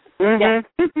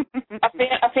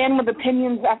 A fan with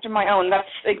opinions after my own. That's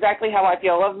exactly how I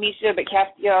feel. I love Misha, but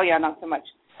Castiel, not so much.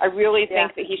 I really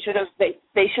think that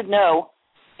they should know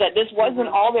that this wasn't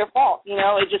all their fault.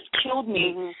 It just killed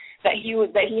me that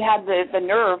he had the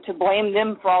nerve to blame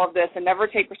them for all of this and never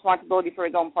take responsibility for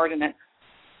his own part in it.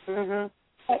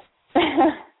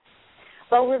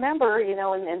 Well, remember,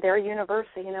 in their universe,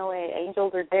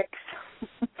 angels are dicks.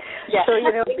 So,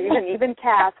 even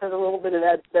Cass has a little bit of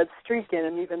that streak in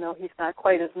him, even though he's not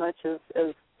quite as much as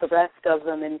the rest of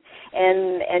them. And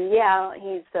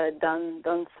he's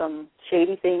done some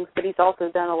shady things, but he's also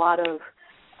done a lot of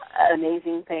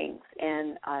amazing things.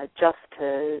 And just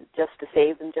to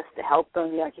save them, just to help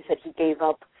them, like you said, he gave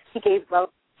up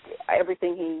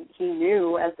everything he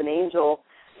knew as an angel,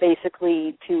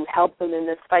 basically, to help them in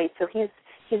this fight. So he's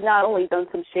not only done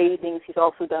some shady things, he's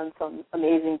also done some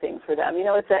amazing things for them.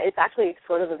 It's actually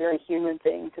sort of a very human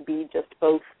thing to be just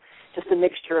a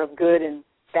mixture of good and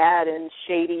bad and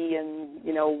shady and,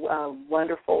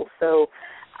 wonderful. So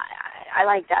I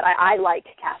like that. I like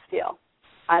Castiel.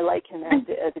 I like him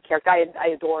as a character. I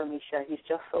adore Misha. He's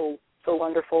just so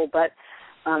wonderful, but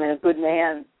and a good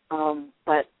man.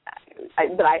 But I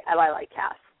like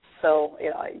Cass. So,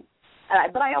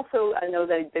 but I also know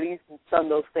that he's done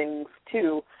those things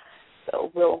too.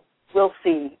 So we'll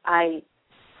see. I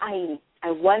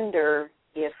wonder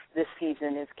if this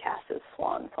season is Cass's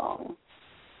swan song.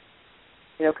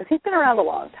 Because he's been around a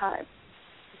long time.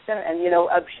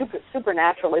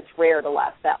 Supernatural, it's rare to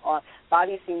last that long.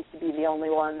 Bobby seems to be the only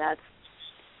one that's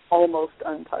almost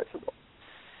untouchable.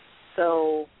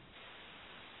 So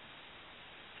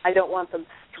I don't want them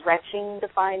stretching to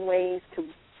find ways to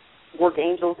work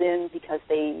angels in because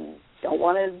they don't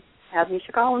want to have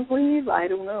Misha Collins leave. I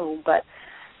don't know, but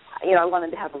I wanted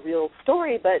to have a real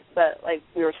story. But like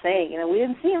we were saying, we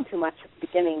didn't see him too much at the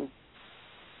beginning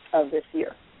of this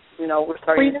year. We're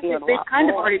starting to see him a lot. They've kind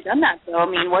of already done that, though. I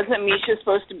mean, wasn't Misha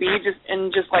supposed to be just in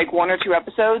like 1 or 2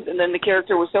 episodes, and then the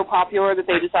character was so popular that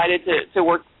they decided to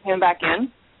work him back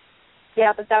in?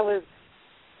 Yeah, but that was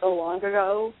so long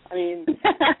ago. I mean,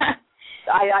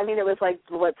 I mean, it was like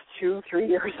 2-3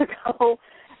 years ago,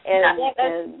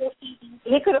 and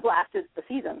he could have lasted the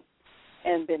season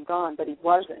and been gone, but he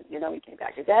wasn't. He came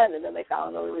back again, and then they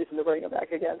found another reason to bring him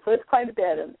back again. So it's quite a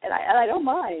bit, and I don't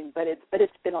mind, but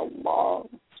it's been a long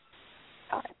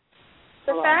time.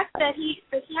 The fact that he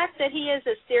is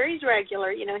a series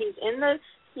regular, he's in the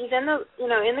He's in the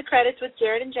in the credits with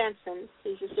Jared and Jensen.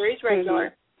 He's a series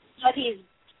regular, but he's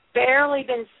barely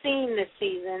been seen this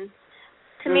season.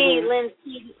 To me, lends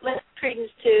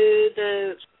credence to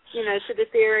the to the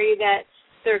theory that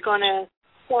they're going to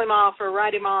pull him off or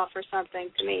write him off or something.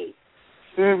 To me.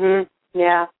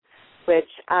 Yeah, which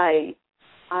I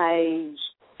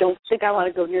don't think I want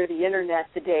to go near the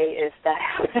internet today if that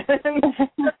happens.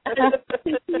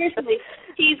 Seriously,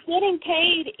 he's getting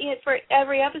paid for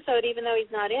every episode, even though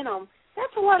he's not in them.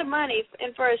 That's a lot of money,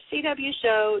 and for a CW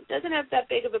show, doesn't have that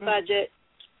big of a budget.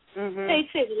 They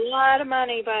save a lot of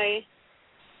money by.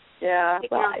 Yeah,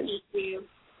 well, we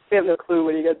have no clue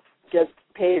when he gets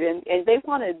paid, and they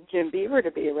wanted Jim Beaver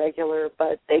to be a regular,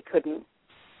 but they couldn't,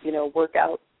 work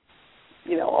out,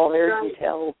 all their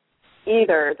details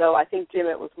either. Though I think Jim,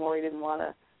 it was more he didn't want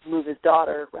to move his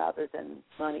daughter rather than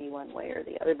money one way or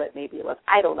the other. But maybe it was,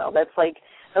 I don't know. That's like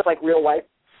real life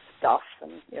stuff,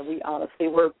 and we honestly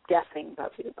we're guessing,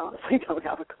 but we honestly don't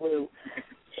have a clue.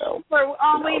 So, for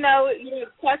all we know,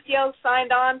 Castiel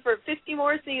signed on for 50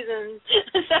 more seasons.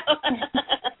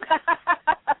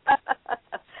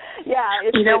 Yeah,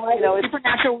 if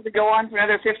Supernatural were to go on for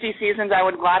another 50 seasons, I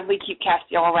would gladly keep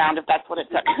Castiel around if that's what it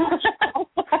took.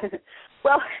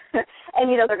 Well, and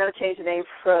they're going to change the name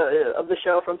of the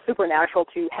show from Supernatural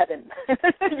to Heaven.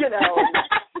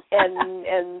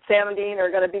 and Sam and Dean are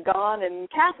going to be gone, and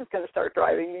Cass is going to start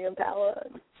driving the Impala.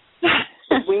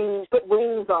 Put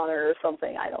wings on her or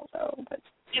something. I don't know, but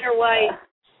her white.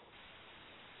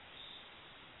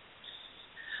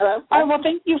 Hello. Well,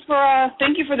 thank you for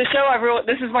the show.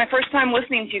 This is my first time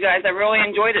listening to you guys. I really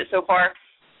enjoyed it so far.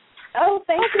 Oh,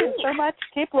 thank you so much.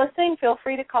 Keep listening. Feel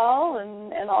free to call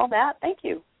and all that. Thank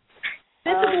you.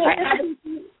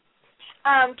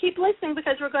 Keep listening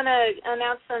because we're going to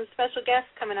announce some special guests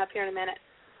coming up here in a minute.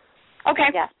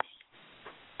 Okay. Yeah.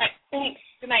 All right. Thanks.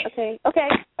 Good night. Okay.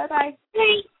 Bye-bye.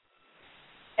 Hey.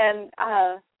 And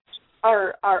our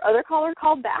other caller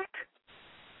called back.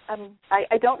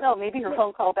 I don't know. Maybe her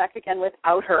phone called back again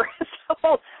without her.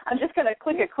 So I'm just going to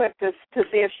click it quick to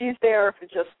see if she's there, or if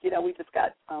it's just, we just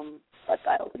got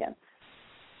dialed again.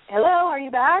 Hello, are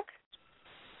you back?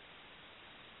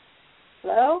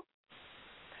 Hello?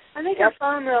 I think our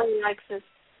phone really likes us.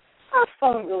 Our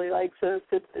phone really likes us.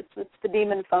 It's the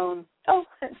demon phone. Oh,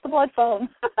 it's the blood phone.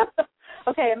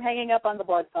 Okay, I'm hanging up on the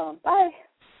blood phone. Bye.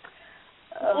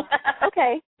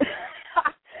 Okay.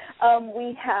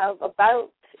 We have about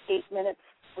 8 minutes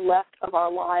left of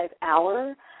our live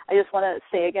hour. I just want to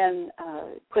say again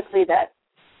quickly that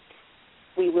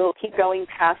we will keep going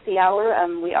past the hour.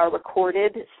 We are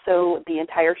recorded, so the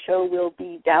entire show will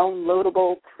be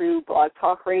downloadable through Blog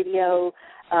Talk Radio,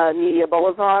 Media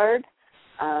Boulevard,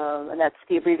 and that's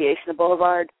the abbreviation of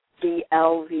Boulevard,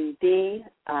 BLVD.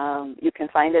 You can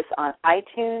find us on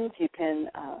iTunes. You can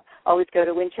always go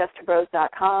to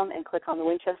WinchesterBros.com and click on the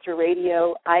Winchester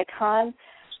Radio icon.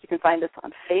 You can find us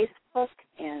on Facebook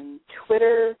and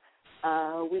Twitter.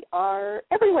 We are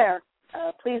everywhere.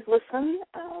 Please listen.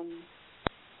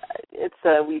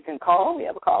 You can call. We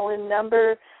have a call-in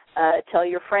number. Tell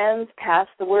your friends. Pass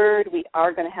the word. We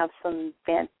are going to have some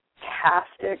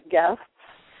fantastic guests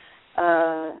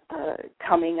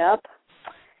coming up.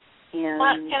 And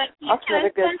lots of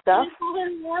other good stuff.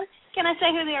 Can I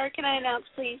say who they are? Can I announce,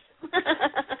 please?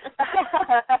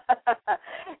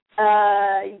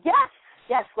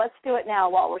 Yes, let's do it now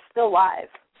while we're still live.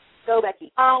 Go,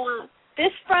 Becky.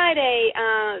 This Friday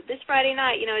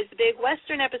night, is the big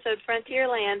Western episode,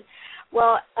 Frontierland.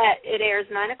 Well, it airs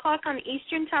 9 o'clock on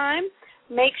Eastern Time.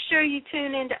 Make sure you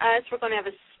tune in to us. We're going to have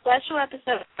a special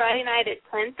episode Friday night at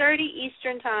 10:30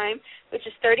 Eastern Time, which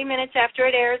is 30 minutes after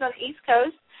it airs on the East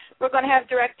Coast. We're going to have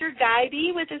director Guy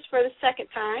B with us for the second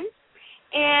time,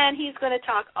 and he's going to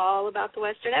talk all about the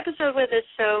Western episode with us,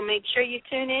 so make sure you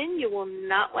tune in. You will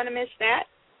not want to miss that.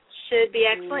 Should be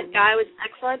excellent. Guy was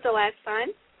excellent the last time.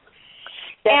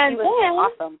 And then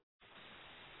awesome.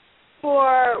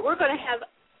 We're going to have,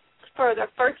 for the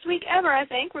first week ever, I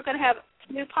think, we're going to have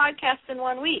new podcasts in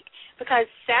 1 week, because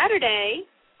Saturday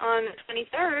on the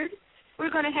 23rd,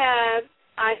 we're going to have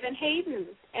Ivan Hayden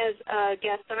as a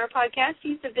guest on our podcast.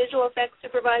 He's the visual effects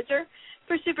supervisor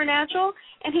for Supernatural,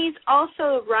 and he's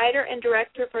also a writer and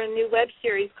director for a new web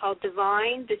series called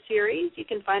Divine, the series. You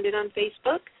can find it on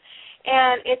Facebook,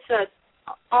 and it's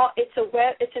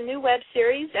a new web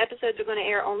series. The episodes are going to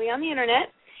air only on the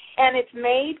internet, and it's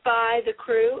made by the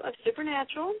crew of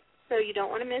Supernatural, so you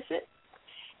don't want to miss it.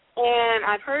 And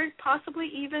I've heard possibly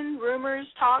even rumors,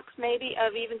 talks maybe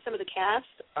of even some of the cast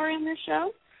are in this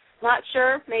show. Not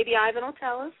sure. Maybe Ivan will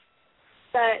tell us.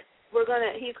 But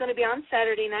he's going to be on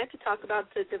Saturday night to talk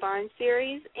about the Divine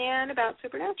series and about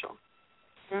Supernatural.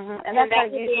 And that's our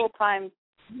usual time.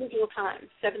 Usual time,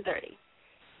 7:30.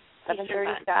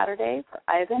 7:30 Saturday for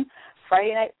Ivan.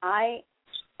 Friday night, I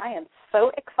am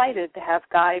so excited to have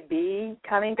Guy B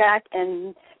coming back,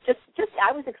 and just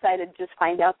I was excited to just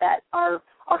find out that our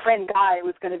friend Guy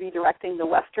was going to be directing the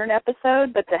Western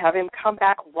episode, but to have him come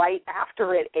back right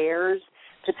after it airs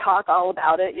to talk all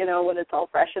about it, when it's all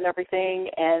fresh and everything,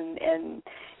 and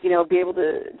be able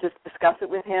to just discuss it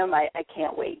with him, I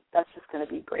can't wait. That's just going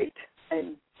to be great.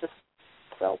 I'm just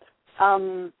thrilled.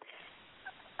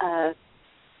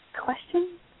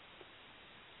 Question?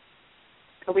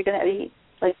 Are we going to be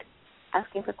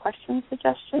asking for question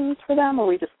suggestions for them, or are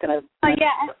we just going to?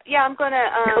 Yeah, I'm going to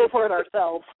go for it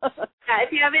ourselves.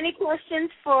 If you have any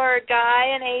questions for Guy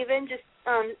and Avon, just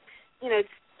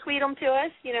tweet them to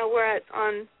us. We're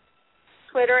on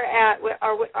Twitter at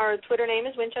our Twitter name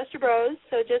is Winchester Bros.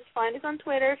 So just find us on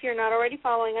Twitter if you're not already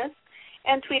following us,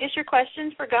 and tweet us your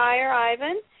questions for Guy or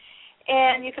Ivan.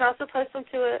 And you can also post them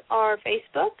to our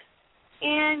Facebook.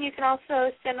 And you can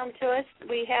also send them to us.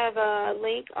 We have a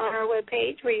link on our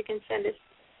webpage where you can send us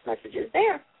messages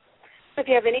there. So if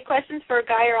you have any questions for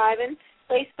Guy or Ivan,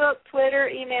 Facebook, Twitter,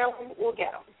 email them, we'll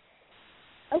get them.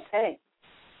 Okay.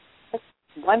 That's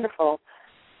wonderful.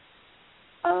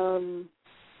 I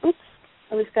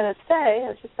was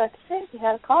just about to say, if you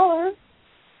had a caller,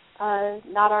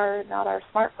 not our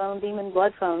smartphone, demon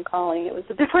blood phone calling. It was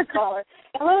a different caller.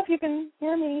 Hello, if you can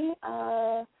hear me.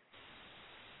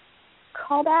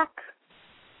 Call back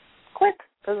quick,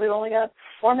 because we've only got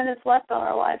 4 minutes left on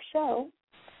our live show.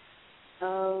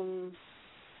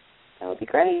 That would be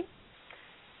great.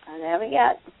 I haven't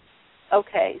yet.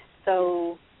 Okay,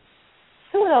 so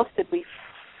what else did we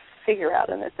figure out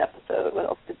in this episode? What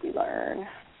else did we learn?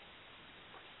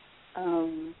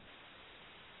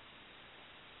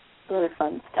 Really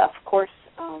fun stuff. Of course,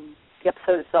 the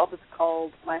episode itself is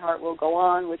called My Heart Will Go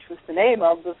On, which was the name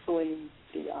of the Celine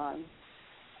Dion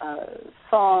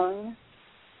song.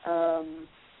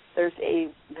 There's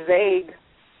a vague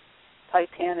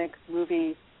Titanic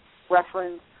movie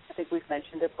reference. I think we've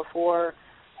mentioned it before.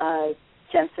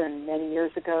 Jensen, many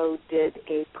years ago, did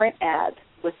a print ad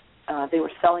with, they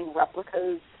were selling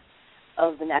replicas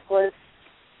of the necklace,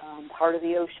 Heart of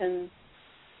the Ocean,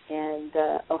 and,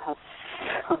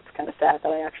 it's kind of sad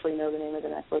that I actually know the name of the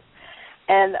necklace.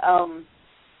 And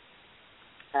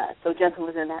so Jensen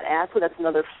was in that ad, so that's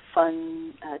another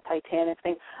fun Titanic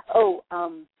thing. Our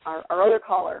other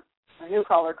caller, our new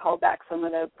caller called back, so I'm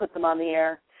going to put them on the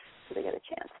air so they get a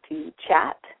chance to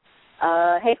chat.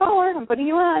 Hey, caller, I'm putting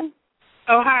you on.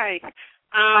 Oh, hi.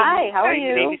 Hi, how are you?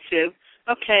 My name is Sue.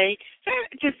 Okay, so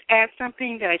I just add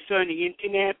something that I saw on the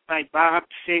Internet by Bob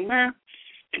Singer,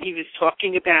 and he was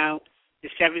talking about the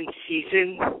seventh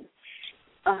season,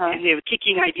 and they were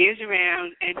kicking ideas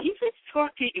around, and he was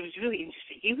talking, it was really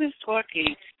interesting, he was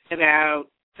talking about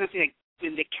something like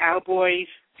when the cowboys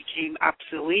became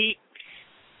obsolete,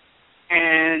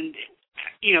 and,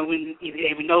 when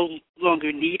they were no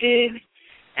longer needed,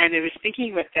 and I was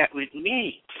thinking what that would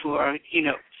mean for,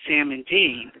 Sam and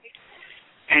Dean,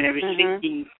 and I was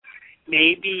thinking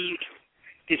maybe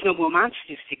there's no more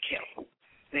monsters to kill.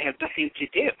 They have nothing to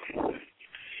do.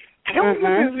 I don't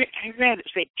remember. I read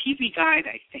it's like TV Guide,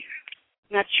 I think.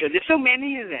 Not sure. There's so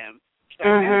many of them. So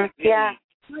Yeah.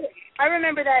 I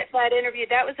remember that interview.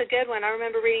 That was a good one. I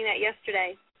remember reading that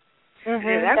yesterday.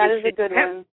 Yeah, that is a good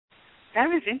one. That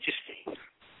was interesting.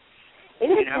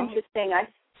 It is interesting.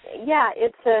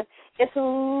 It's a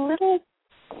little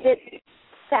bit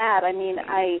sad. I mean,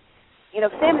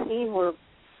 Sam and Dean were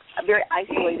very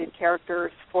isolated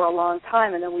characters for a long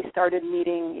time, and then we started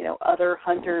meeting, other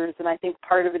hunters, and I think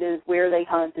part of it is where they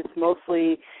hunt. It's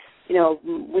mostly,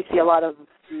 we see a lot of,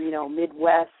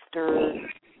 Midwest or,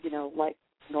 like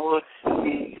North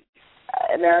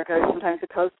America, sometimes the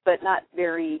coast, but not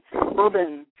very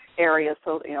urban areas.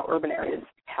 So, urban areas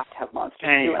have to have monsters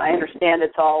too, and I understand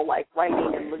it's all like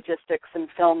writing and logistics and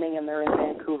filming, and they're in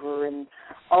Vancouver and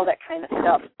all that kind of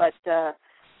stuff, but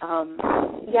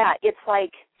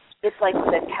it's like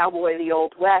the cowboy of the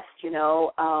Old West,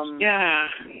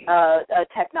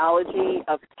 technology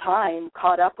of time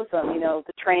caught up with them,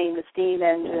 the train, the steam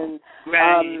engine.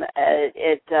 Right.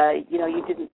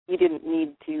 You didn't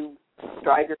need to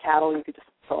drive your cattle, you could just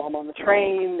throw them on the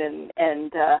train,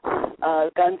 and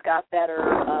guns got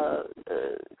better,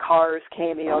 cars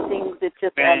came, things that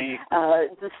just,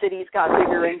 the cities got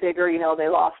bigger and bigger, they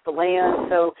lost the land.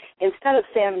 So instead of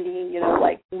Sam and Dean,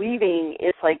 leaving,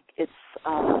 it's like it's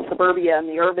suburbia and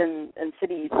the urban and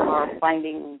cities are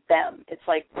finding them. It's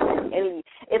like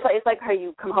it's like how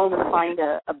you come home and find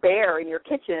a bear in your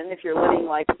kitchen if you're living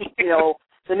like,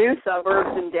 new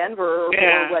suburbs in Denver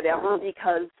or whatever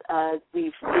because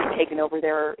we've taken over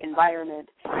their environment.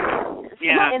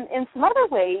 Yeah. In some other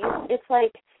ways, it's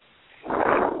like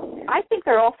I think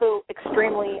they're also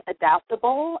extremely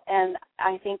adaptable, and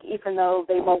I think even though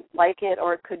they won't like it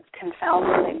or it could confound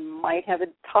them, they might have a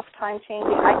tough time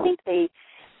changing. I think they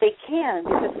can,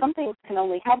 because some things can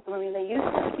only help them. I mean, they use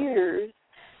computers.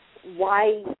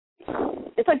 Why?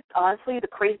 It's like, honestly, the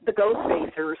ghost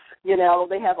facers, you know,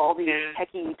 they have all these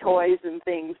techie toys and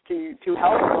things to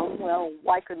help them. Well,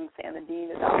 why couldn't Sam and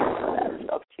Dean adopt some of that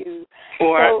stuff too?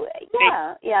 Or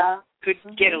could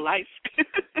get a life.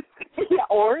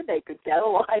 Or they could get a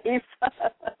life.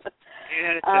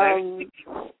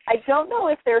 I don't know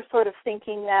if they're sort of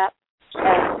thinking that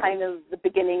as kind of the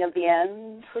beginning of the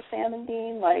end for Sam and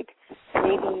Dean. Like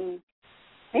maybe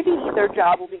their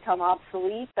job will become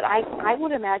obsolete, but I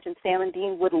would imagine Sam and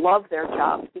Dean would love their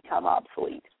job to become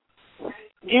obsolete.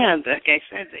 Yeah, like I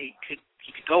said, he could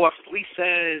go off with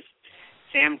Lisa.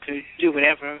 Sam could do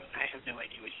whatever. I have no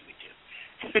idea what he would do.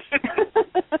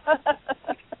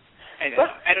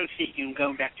 I don't see him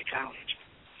going back to college.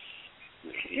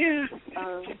 Yeah,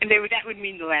 and that would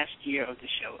mean the last year of the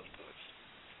show, of course.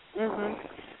 Mhm.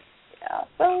 Yeah.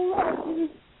 So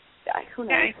who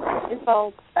knows? It's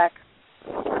all back.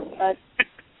 But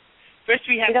first,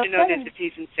 we have to know there's a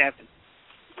season 7.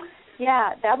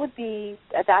 Yeah, that would be.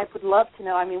 I would love to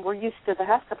know. I mean, we're used to the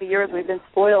past couple of years. We've been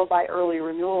spoiled by early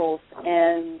renewals,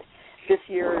 and this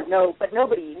year, no. But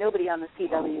nobody on the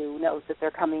CW knows that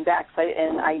they're coming back. So,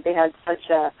 they had such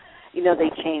a, they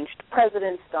changed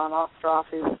presidents. Don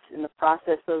Ostroff is in the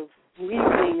process of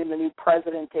leaving, and the new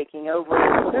president taking over.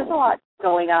 So there's a lot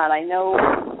going on. I know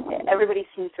everybody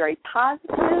seems very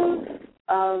positive.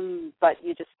 But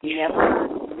you just never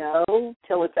know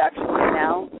till it's actually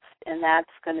announced, and that's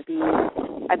going to be,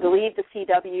 I believe, the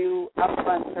CW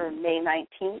upfronts are May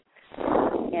 19th,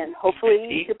 and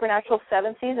hopefully Supernatural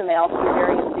 7th season. They all seem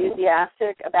very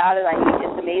enthusiastic about it. I mean,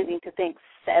 it's amazing to think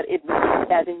that it was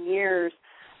 7 years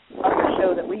of the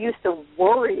show that we used to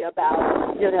worry about,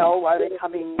 are they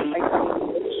coming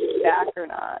back or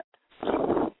not?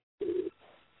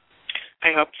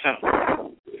 I hope so.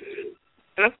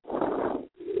 Hello?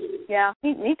 Yeah,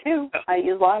 me too.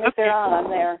 As long as they're on, I'm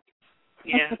there.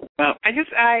 Yeah. Well, I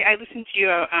listen to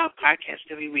your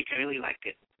podcast every week. I really liked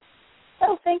it.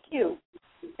 Oh, thank you.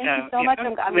 Thank you so much.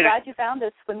 I'm glad you found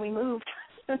us when we moved.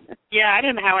 Yeah, I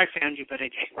don't know how I found you, but I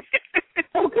did.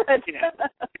 Oh, good.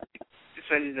 Just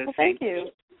wanted to say. Thank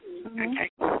you. Okay.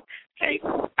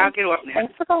 I'll get off now.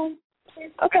 Thanks for calling.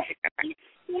 Okay.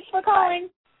 Thanks for calling.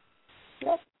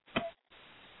 Yep.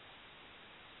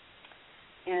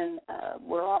 And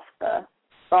we're off the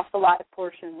live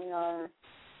portion. We are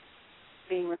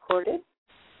being recorded,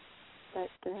 but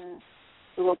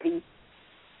we won't be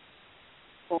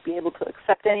able to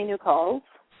accept any new calls.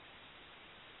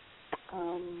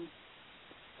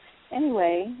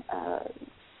 Anyway,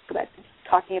 go back to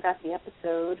talking about the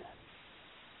episode.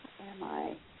 Where am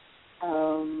I?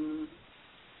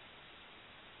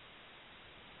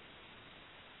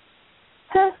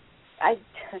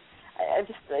 I'm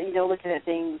just, looking at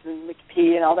things in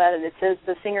Wikipedia and all that, and it says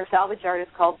the Singer salvage yard is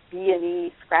called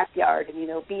B&E Scrapyard,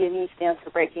 and, B&E stands for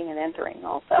breaking and entering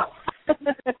also.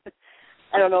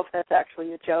 I don't know if that's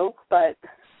actually a joke, but...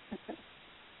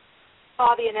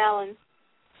 Bobby and Ellen.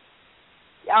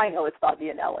 Yeah, I know it's Bobby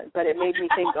and Ellen, but it made me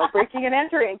think of breaking and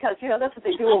entering, because, that's what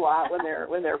they do a lot when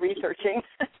they're researching.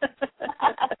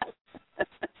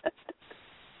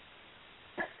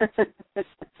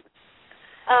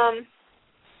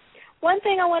 One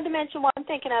thing I wanted to mention while I'm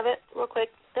thinking of it, real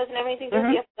quick, doesn't have anything to do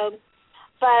with the episode,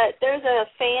 but there's a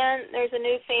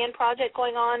new fan project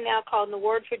going on now called an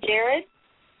Award for Jared,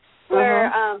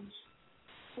 where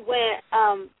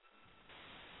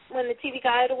when the TV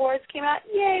Guide Awards came out,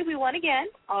 yay, we won again,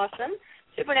 awesome.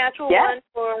 Supernatural won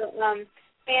for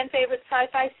fan favorite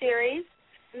sci-fi series.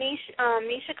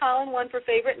 Misha Collin won for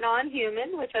favorite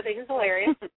non-human, which I think is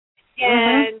hilarious,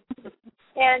 and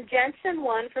Jensen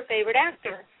won for favorite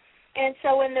actor. And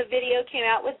so when the video came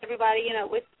out with everybody,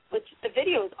 which the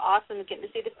video was awesome, getting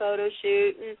to see the photo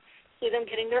shoot and see them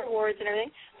getting their awards and everything.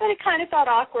 But it kind of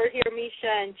felt awkward here. Misha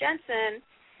and Jensen,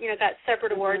 got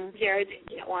separate awards. Jared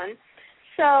didn't get one.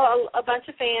 So a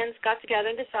bunch of fans got together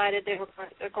and decided they're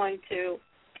going to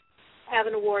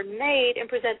have an award made and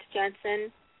present to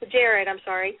Jared, at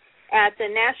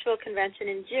the Nashville convention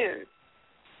in June.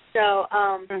 So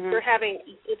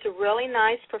it's a really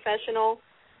nice professional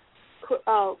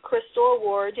crystal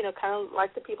award, kind of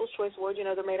like the People's Choice Awards,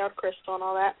 they're made out of crystal and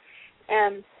all that.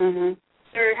 And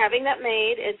they're having that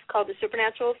made. It's called the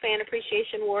Supernatural Fan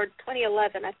Appreciation Award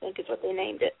 2011, I think is what they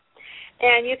named it.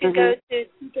 And you can go to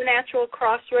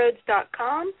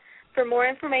supernaturalcrossroads.com for more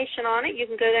information on it. You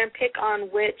can go there and pick on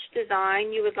which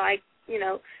design you would like,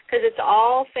 because it's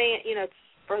all it's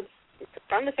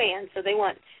from the fans, so they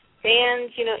want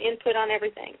fans, input on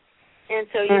everything. And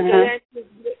so you go there and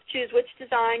choose which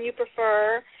design you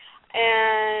prefer,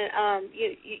 and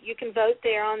you can vote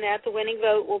there on that. The winning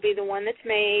vote will be the one that's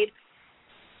made.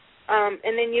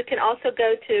 And then you can also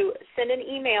send an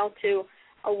email to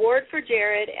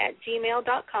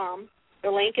awardforjared@gmail.com. The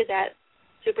link is at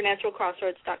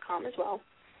supernaturalcrossroads.com as well.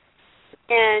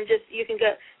 And you can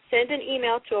send an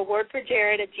email to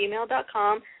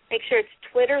awardforjared@gmail.com. Make sure it's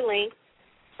Twitter length,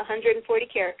 140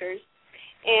 characters,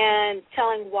 and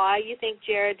telling why you think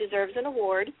Jared deserves an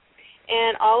award.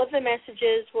 And all of the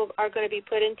messages are going to be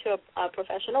put into a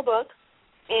professional book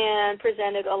and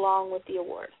presented along with the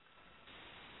award.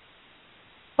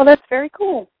 Well, that's very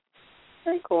cool.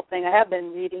 Very cool thing. I have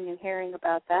been reading and hearing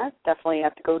about that. Definitely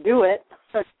have to go do it.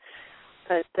 But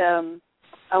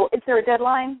is there a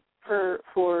deadline for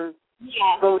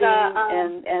voting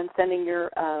and sending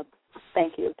your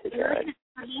thank you to Jared?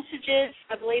 Messages.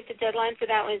 I believe the deadline for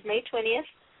that one is May 20th,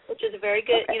 which is a very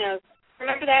good.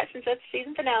 Remember that since that's the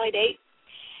season finale date.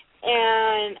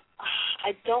 And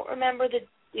I don't remember the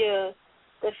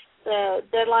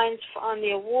deadlines on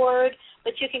the award,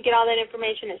 but you can get all that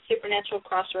information at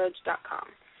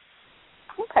supernaturalcrossroads.com.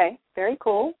 Okay, very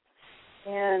cool.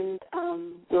 And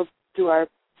we'll do our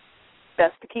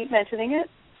best to keep mentioning it,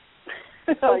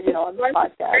 on the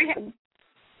podcast.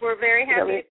 We're very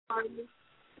happy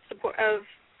of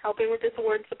helping with this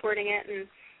award, supporting it, and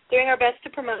doing our best to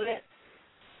promote it.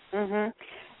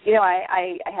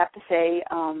 I have to say,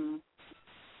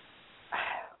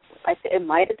 it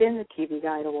might have been the TV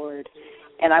Guide Award,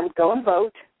 and I would go and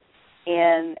vote,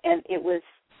 and it's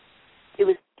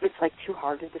like too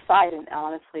hard to decide, and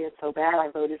honestly, it's so bad. I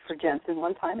voted for Jensen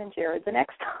one time and Jared the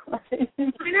next time.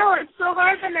 I know, it's so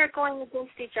hard when they're going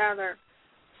against each other.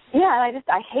 Yeah, and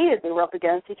I hated they were up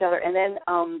against each other. And then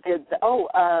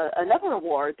another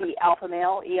award, the Alpha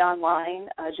Male, E-Online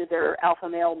did their Alpha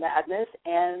Male Madness,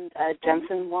 and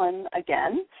Jensen won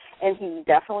again, and he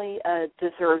definitely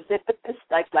deserves it. But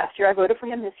last year I voted for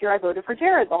him, this year I voted for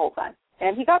Jared the whole time,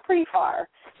 and he got pretty far.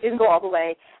 Didn't go all the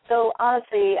way. So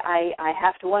honestly, I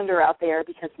have to wonder out there,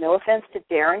 because no offense to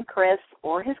Darren Criss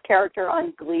or his character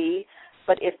on Glee,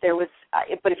 but if you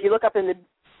look up in the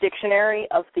dictionary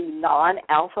of the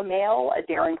non-alpha male,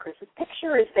 Darren Criss's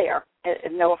picture is there.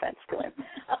 No offense to him,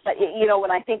 but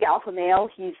when I think alpha male,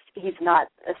 he's not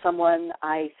someone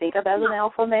I think of as an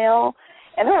alpha male.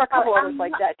 And there are a couple others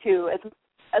like that too.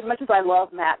 As much as I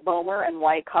love Matt Bomer and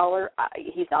White Collar,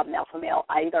 he's not an alpha male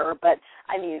either. But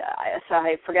I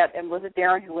forget. And was it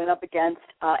Darren who went up against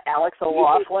Alex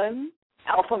O'Loughlin,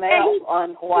 alpha male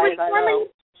on Hawaii Five-0?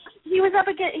 He was up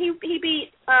against. He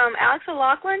beat Alex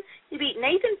O'Loughlin. He beat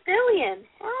Nathan Fillion.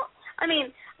 Well,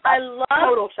 I love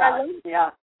total shot.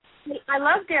 I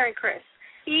love Darren Criss.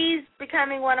 He's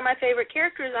becoming one of my favorite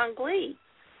characters on Glee,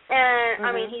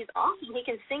 and he's awesome. He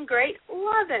can sing great.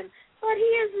 Love him, but he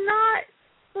is not.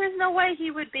 There's no way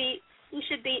he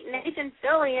should beat Nathan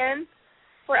Fillion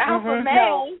for alpha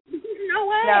male. No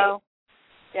way. No.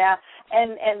 Yeah,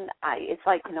 and it's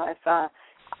like if I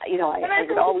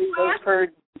would always vote for.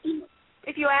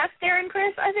 If you ask Darren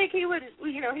Criss, I think he would,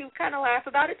 he would kind of laugh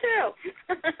about it too.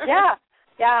 Yeah.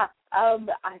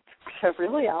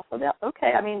 Really alpha male.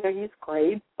 Okay, he's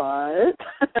great, but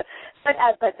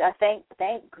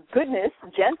thank goodness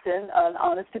Jensen, an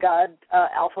honest to God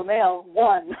alpha male,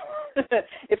 won.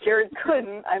 If Jared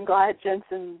couldn't, I'm glad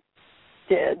Jensen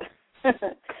did.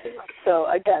 So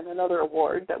again, another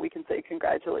award that we can say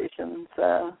congratulations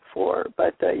for.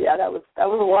 But that was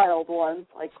a wild one.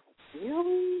 Like,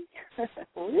 really?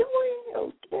 Really?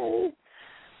 Okay.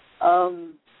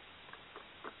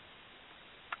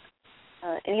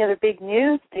 Any other big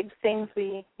news, big things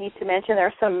we need to mention?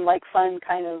 There's some fun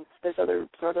there's other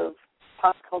sort of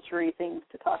pop culture-y things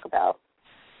to talk about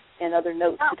and other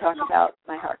notes to talk about.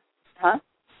 My heart. Huh?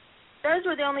 Those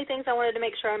were the only things I wanted to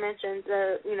make sure I mentioned.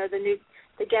 The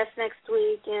guest next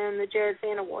week and the Jared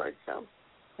Fan Award. So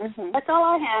that's all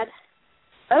I had.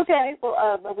 Okay.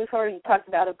 Well, we've already talked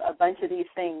about a bunch of these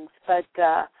things, but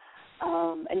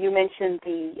and you mentioned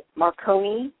the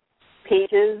Marconi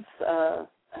pages,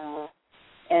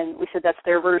 and we said that's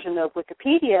their version of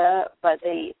Wikipedia, but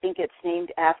they think it's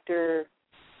named after.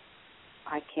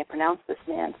 I can't pronounce this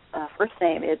man's first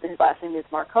name. His last name is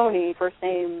Marconi. First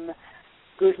name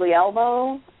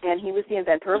Guglielmo, and he was the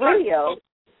inventor of radio.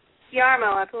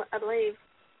 Guillermo, I believe.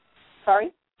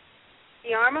 Sorry?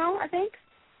 Guillermo, I think.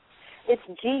 It's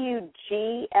Guglielmo,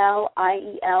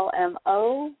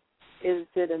 Is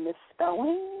it a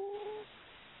misspelling?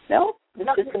 No? It's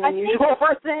just an unusual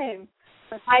first name.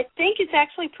 I think it's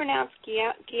actually pronounced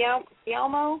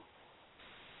Guillermo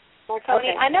Marconi.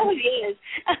 Okay. I know who he is.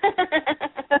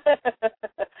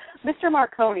 Mr.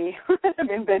 Marconi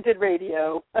invented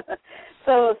radio.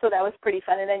 So that was pretty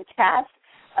fun. And then Cass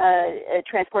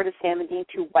transported Sam and Dean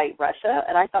to White Russia,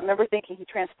 and I remember thinking he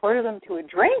transported them to a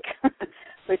drink,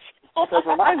 which also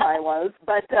where my mind was.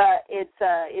 But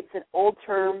it's an old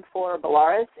term for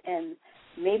Belarus, and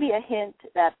maybe a hint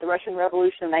that the Russian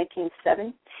Revolution of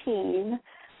 1917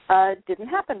 didn't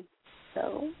happen.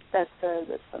 So that's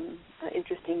some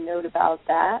interesting note about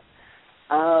that.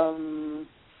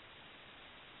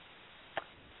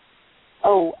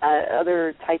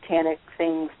 Other Titanic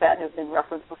things that have been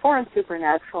referenced before in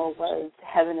Supernatural was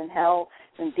heaven and hell,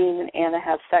 and Dean and Anna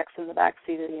have sex in the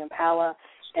backseat of the Impala,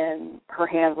 and her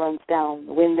hand runs down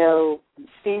the window,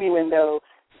 steamy window.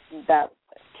 That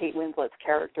Kate Winslet's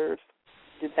characters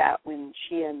did that when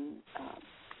she and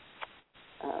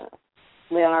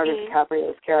Leonardo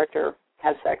DiCaprio's character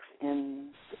had sex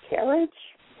in the carriage,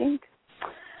 I think.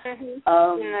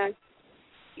 Mm-hmm.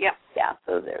 Yeah.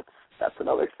 So that's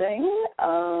another thing.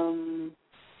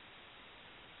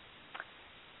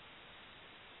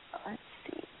 Let's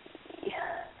see.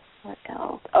 What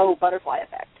else? Oh, Butterfly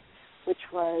Effect, which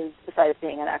was, besides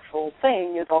being an actual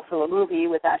thing, is also a movie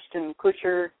with Ashton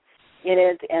Kutcher in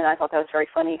it, and I thought that was very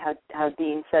funny how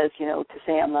Dean says, to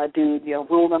Sam, dude,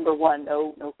 rule number 1,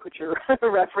 no Kutcher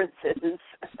references.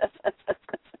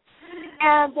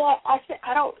 And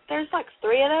I don't. There's like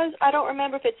 3 of those. I don't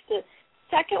remember if it's the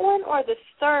second one or the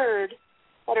third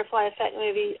Butterfly Effect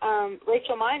movie.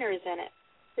 Rachel Miner is in it,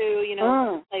 who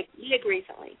played Nig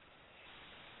recently.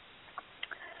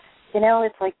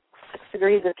 It's like 6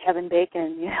 degrees of Kevin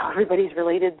Bacon. Everybody's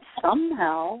related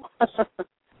somehow.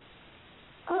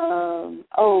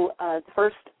 The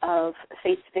first of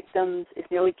Fate's victims is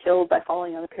nearly killed by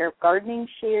falling on a pair of gardening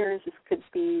shears. This could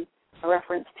be a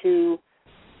reference to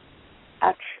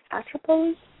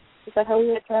Atropos. Is that how we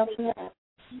would pronounce it?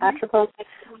 Atropos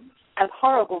have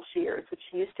horrible shears, which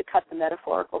used to cut the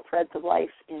metaphorical threads of life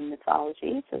in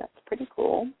mythology, so that's pretty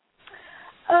cool.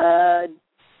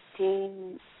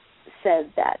 Dean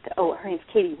said that, her name's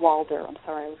Katie Walder. I'm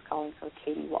sorry, I was calling her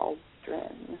Katie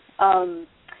Waldron.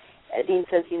 Dean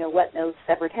says, what knows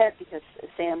severed head, because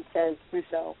Sam says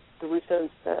Russo, the Russos,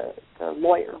 the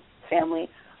lawyer family,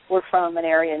 were from an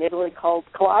area in Italy called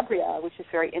Calabria, which is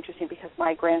very interesting because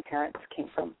my grandparents came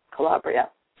from Calabria,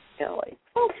 Italy.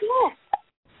 Oh, cool.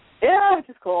 Yeah, which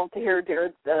is cool to hear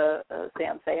Jared say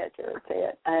it.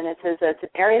 And it says it's an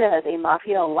area that has a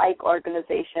mafia-like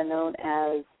organization known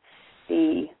as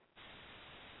the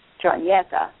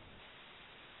Giannietta.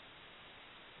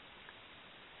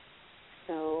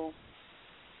 So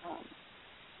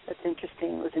that's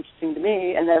interesting. It was interesting to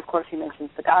me. And then, of course, he mentions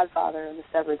The Godfather and the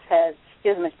severed head. He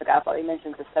doesn't mention The Godfather. He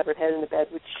mentions the severed head in the bed,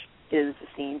 which is a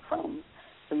scene from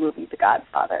the movie The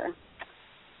Godfather.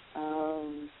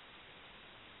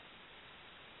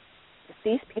 If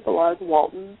these people are the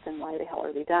Waltons, then why the hell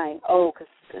are they dying? Oh, because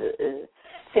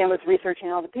Sam was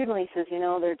researching all the people, and he says,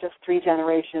 they're just 3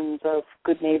 generations of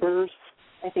good neighbors,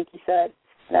 I think he said.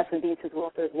 And that's when Dean says, well,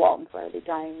 if there's Waltons, why are they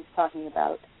dying? He's talking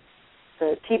about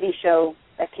the TV show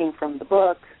that came from the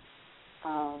book,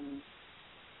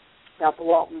 about the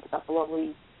Waltons, about the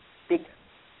lovely, big,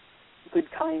 good,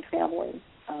 kind family.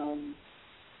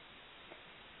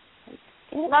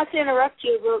 Not to interrupt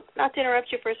you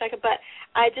for a second, but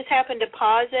I just happened to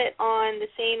pause it on the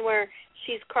scene where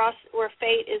where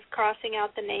Fate is crossing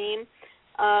out the name,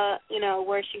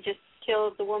 where she just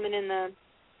killed the woman in the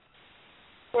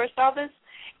post office.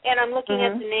 And I'm looking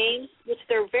at the names, which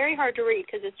they're very hard to read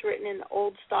because it's written in the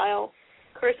old style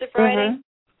cursive writing.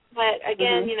 But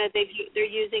again, they're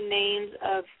using names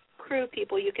of crew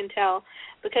people, you can tell,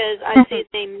 because I see his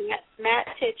name Matt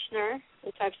Titchener,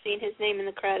 which I've seen his name in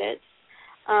the credits.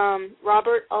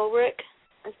 Robert Ulrich,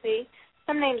 I see.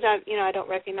 Some names I don't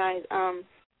recognize.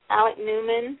 Alec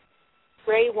Newman,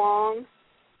 Ray Wong,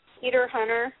 Peter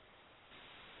Hunter,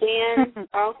 Dan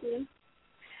Carlson.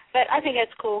 But I think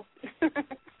that's cool.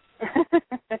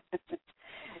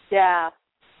 Yeah.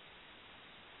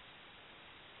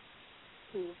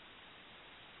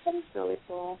 That is really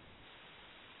cool.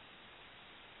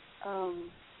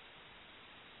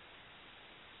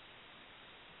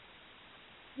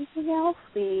 Anything else?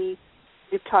 We've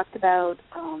talked about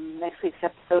next week's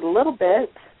episode a little bit.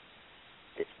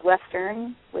 It's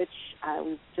Western, which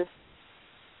we've just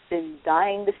been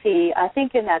dying to see. I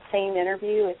think in that same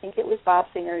interview, I think it was Bob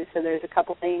Singer who said there's a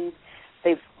couple things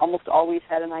they've almost always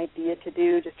had an idea to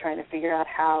do, just trying to figure out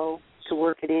how to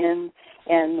work it in,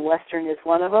 and Western is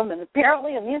one of them, and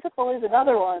apparently a musical is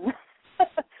another one.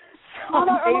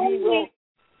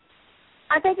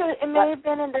 I think it may have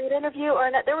been in that interview, or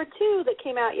there were two that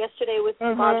came out yesterday with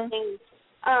Bob Singer.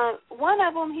 One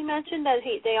of them, he mentioned that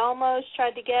they almost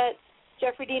tried to get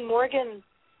Jeffrey Dean Morgan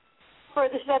for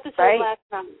this episode last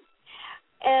night,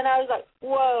 and I was like,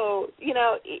 whoa,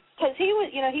 because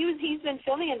he's been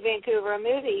filming in Vancouver a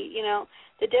movie,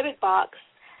 The Dybbuk Box.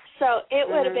 So it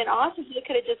would have been awesome if they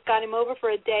could have just got him over for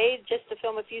a day just to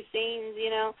film a few scenes.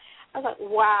 I was like,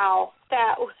 wow,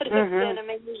 that would have been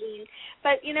amazing.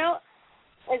 But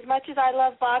as much as I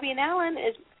love Bobby and Ellen,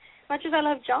 as much as I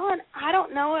love John, I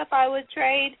don't know if I would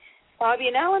trade Bobby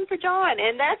and Ellen for John,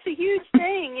 and that's a huge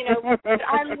thing,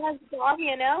 I love Bobby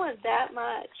and Ellen that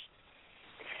much.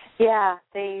 Yeah,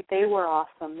 they were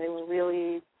awesome. They were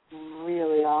really,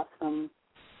 really awesome.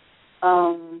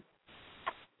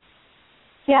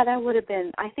 Yeah, that would have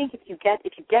been. I think if you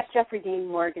get Jeffrey Dean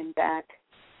Morgan back,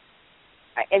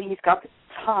 and he's got the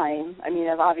time. I mean,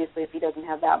 obviously, if he doesn't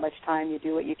have that much time, you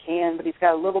do what you can. But he's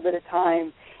got a little bit of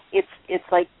time. It's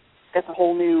like that's a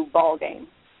whole new ball game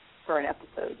for an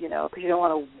episode, because you don't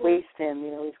want to waste him.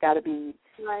 He's got to be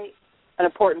an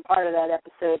important part of that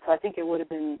episode. So I think it would have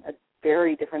been a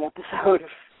very different episode if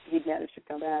he'd managed to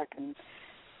come back. And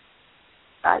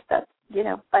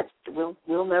but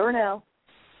we'll never know.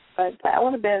 But that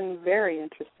would have been very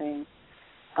interesting.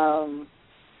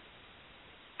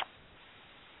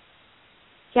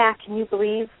 Yeah, can you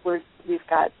believe we've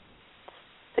got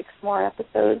 6 more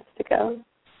episodes to go?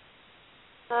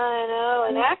 I know,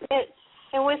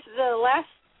 and with the last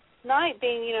night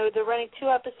being, they're running 2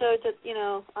 episodes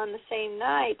on the same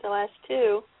night, the last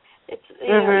 2. It's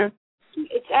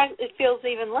it feels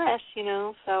even less,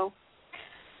 so.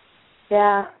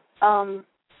 Yeah, so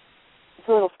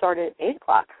it'll start at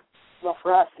 8:00. Well,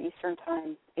 for us, Eastern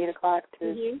time, 8:00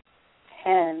 to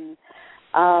 10.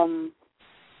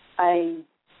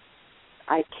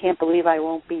 I can't believe I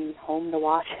won't be home to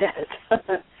watch it. I'm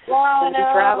going to be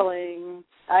traveling.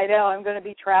 I know, I'm going to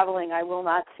be traveling. I will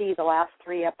not see the last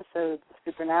 3 episodes of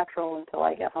Supernatural until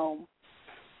I get home.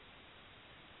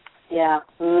 Yeah.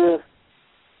 Ugh.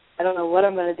 I don't know what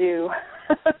I'm going to do.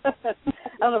 I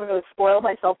don't know if I'm going to spoil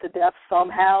myself to death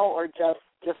somehow or just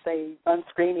say run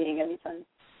screaming anytime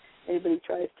anybody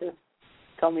tries to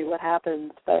tell me what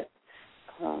happens. But,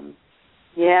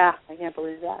 yeah, I can't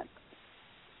believe that.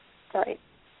 Sorry.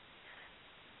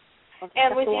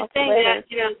 And with you saying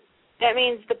that, that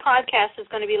means the podcast is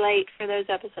going to be late for those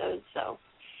episodes. So.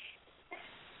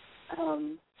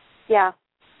 Yeah.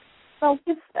 Well,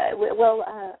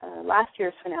 last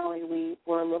year's finale we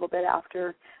were a little bit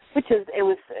after, which is it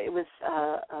was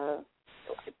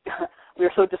we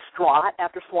were so distraught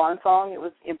after Swan Song it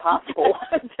was impossible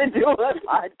to do a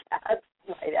podcast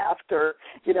right after.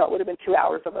 It would have been 2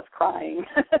 hours of us crying.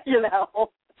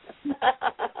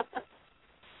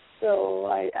 So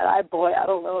I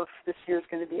don't know if this year's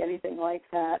going to be anything like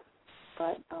that.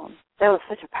 But that was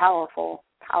such a powerful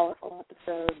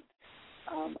episode.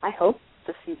 I hope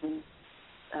the season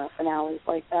finale is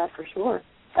like that for sure.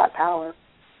 Got power.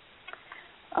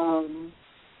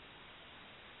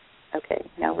 Okay,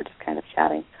 now we're just kind of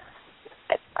chatting.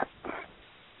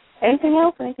 Anything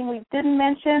else? Anything we didn't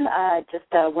mention? Just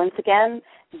once again,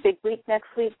 big week next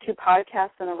week, 2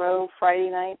 podcasts in a row, Friday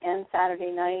night and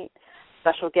Saturday night.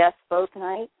 Special guests both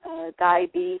night. Guy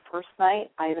B first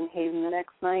night, Ivan Hayden the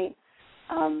next night.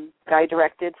 Guy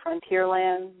directed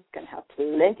Frontierland. Going to have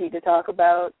plenty to talk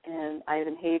about. And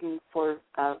Ivan Hayden for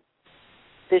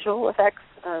visual effects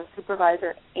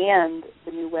supervisor and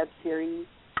the new web series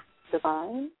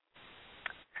Divine.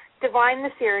 Divine the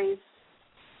series.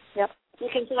 Yep. You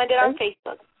can find it on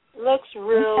Facebook. It looks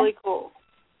really cool.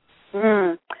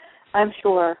 I'm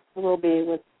sure it will be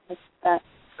with that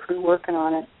crew working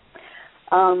on it.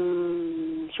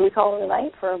 Should we call it a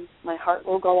night for My Heart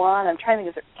Will Go On? I'm trying to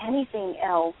think, is there anything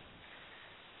else?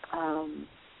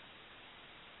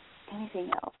 Anything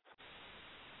else?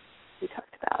 We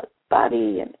talked about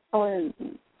Bobby and Ellen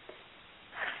and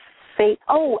Fate.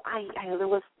 Oh, I know there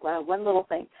was one little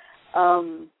thing.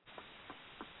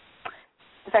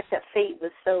 The fact that Fate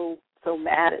was so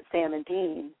mad at Sam and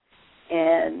Dean,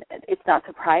 and it's not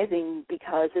surprising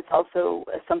because it's also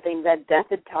something that Death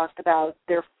had talked about.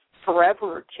 They're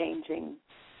forever changing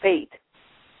fate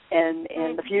and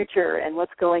the future and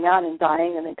what's going on and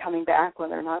dying and then coming back when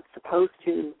they're not supposed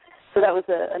to. So that was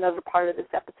another part of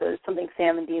this episode, something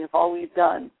Sam and Dean have always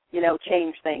done,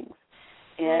 change things.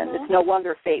 And it's no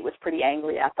wonder Fate was pretty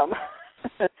angry at them.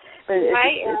 But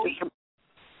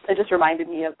it just reminded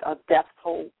me of Death's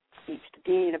whole speech to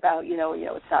Dean about,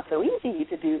 it's not so easy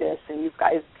to do this, and you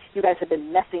guys have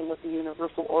been messing with the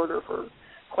universal order for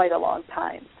quite a long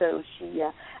time. So do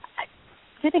you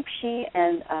think she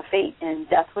and Fate and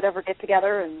Death would ever get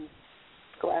together and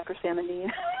go after Sam and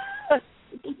Dean?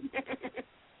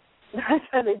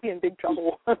 They'd be in big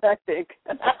trouble, I think,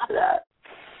 after that.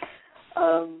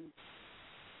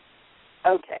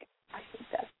 Okay,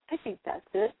 I think that's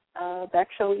it. Beck,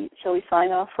 shall we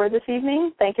sign off for this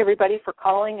evening? Thank everybody for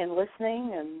calling and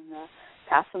listening and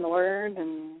passing the word,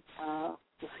 and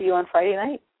we'll see you on Friday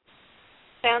night.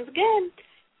 Sounds good.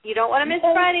 You don't want to miss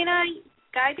Friday night.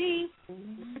 Guy B.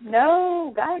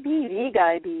 No, Guy B, the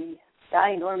Guy B.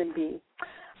 Guy Norman B.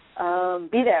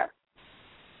 Be there.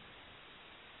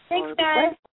 Thanks,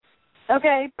 guys.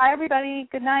 Okay, bye, everybody.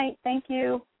 Good night. Thank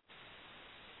you.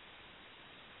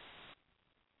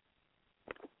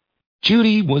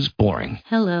 Judy was boring.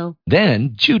 Hello.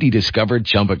 Then Judy discovered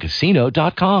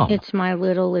ChumbaCasino.com. It's my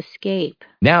little escape.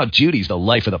 Now Judy's the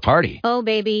life of the party. Oh,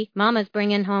 baby, mama's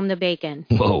bringing home the bacon.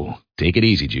 Whoa, take it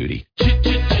easy, Judy.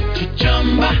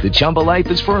 The Chumba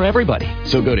life is for everybody.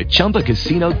 So go to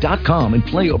ChumbaCasino.com and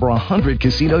play over 100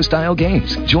 casino-style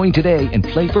games. Join today and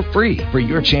play for free for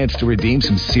your chance to redeem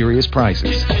some serious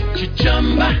prizes.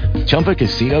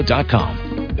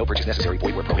 ChumbaCasino.com. No purchase necessary.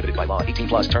 Void where prohibited by law.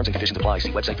 18+ terms and conditions apply.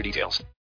 See website for details.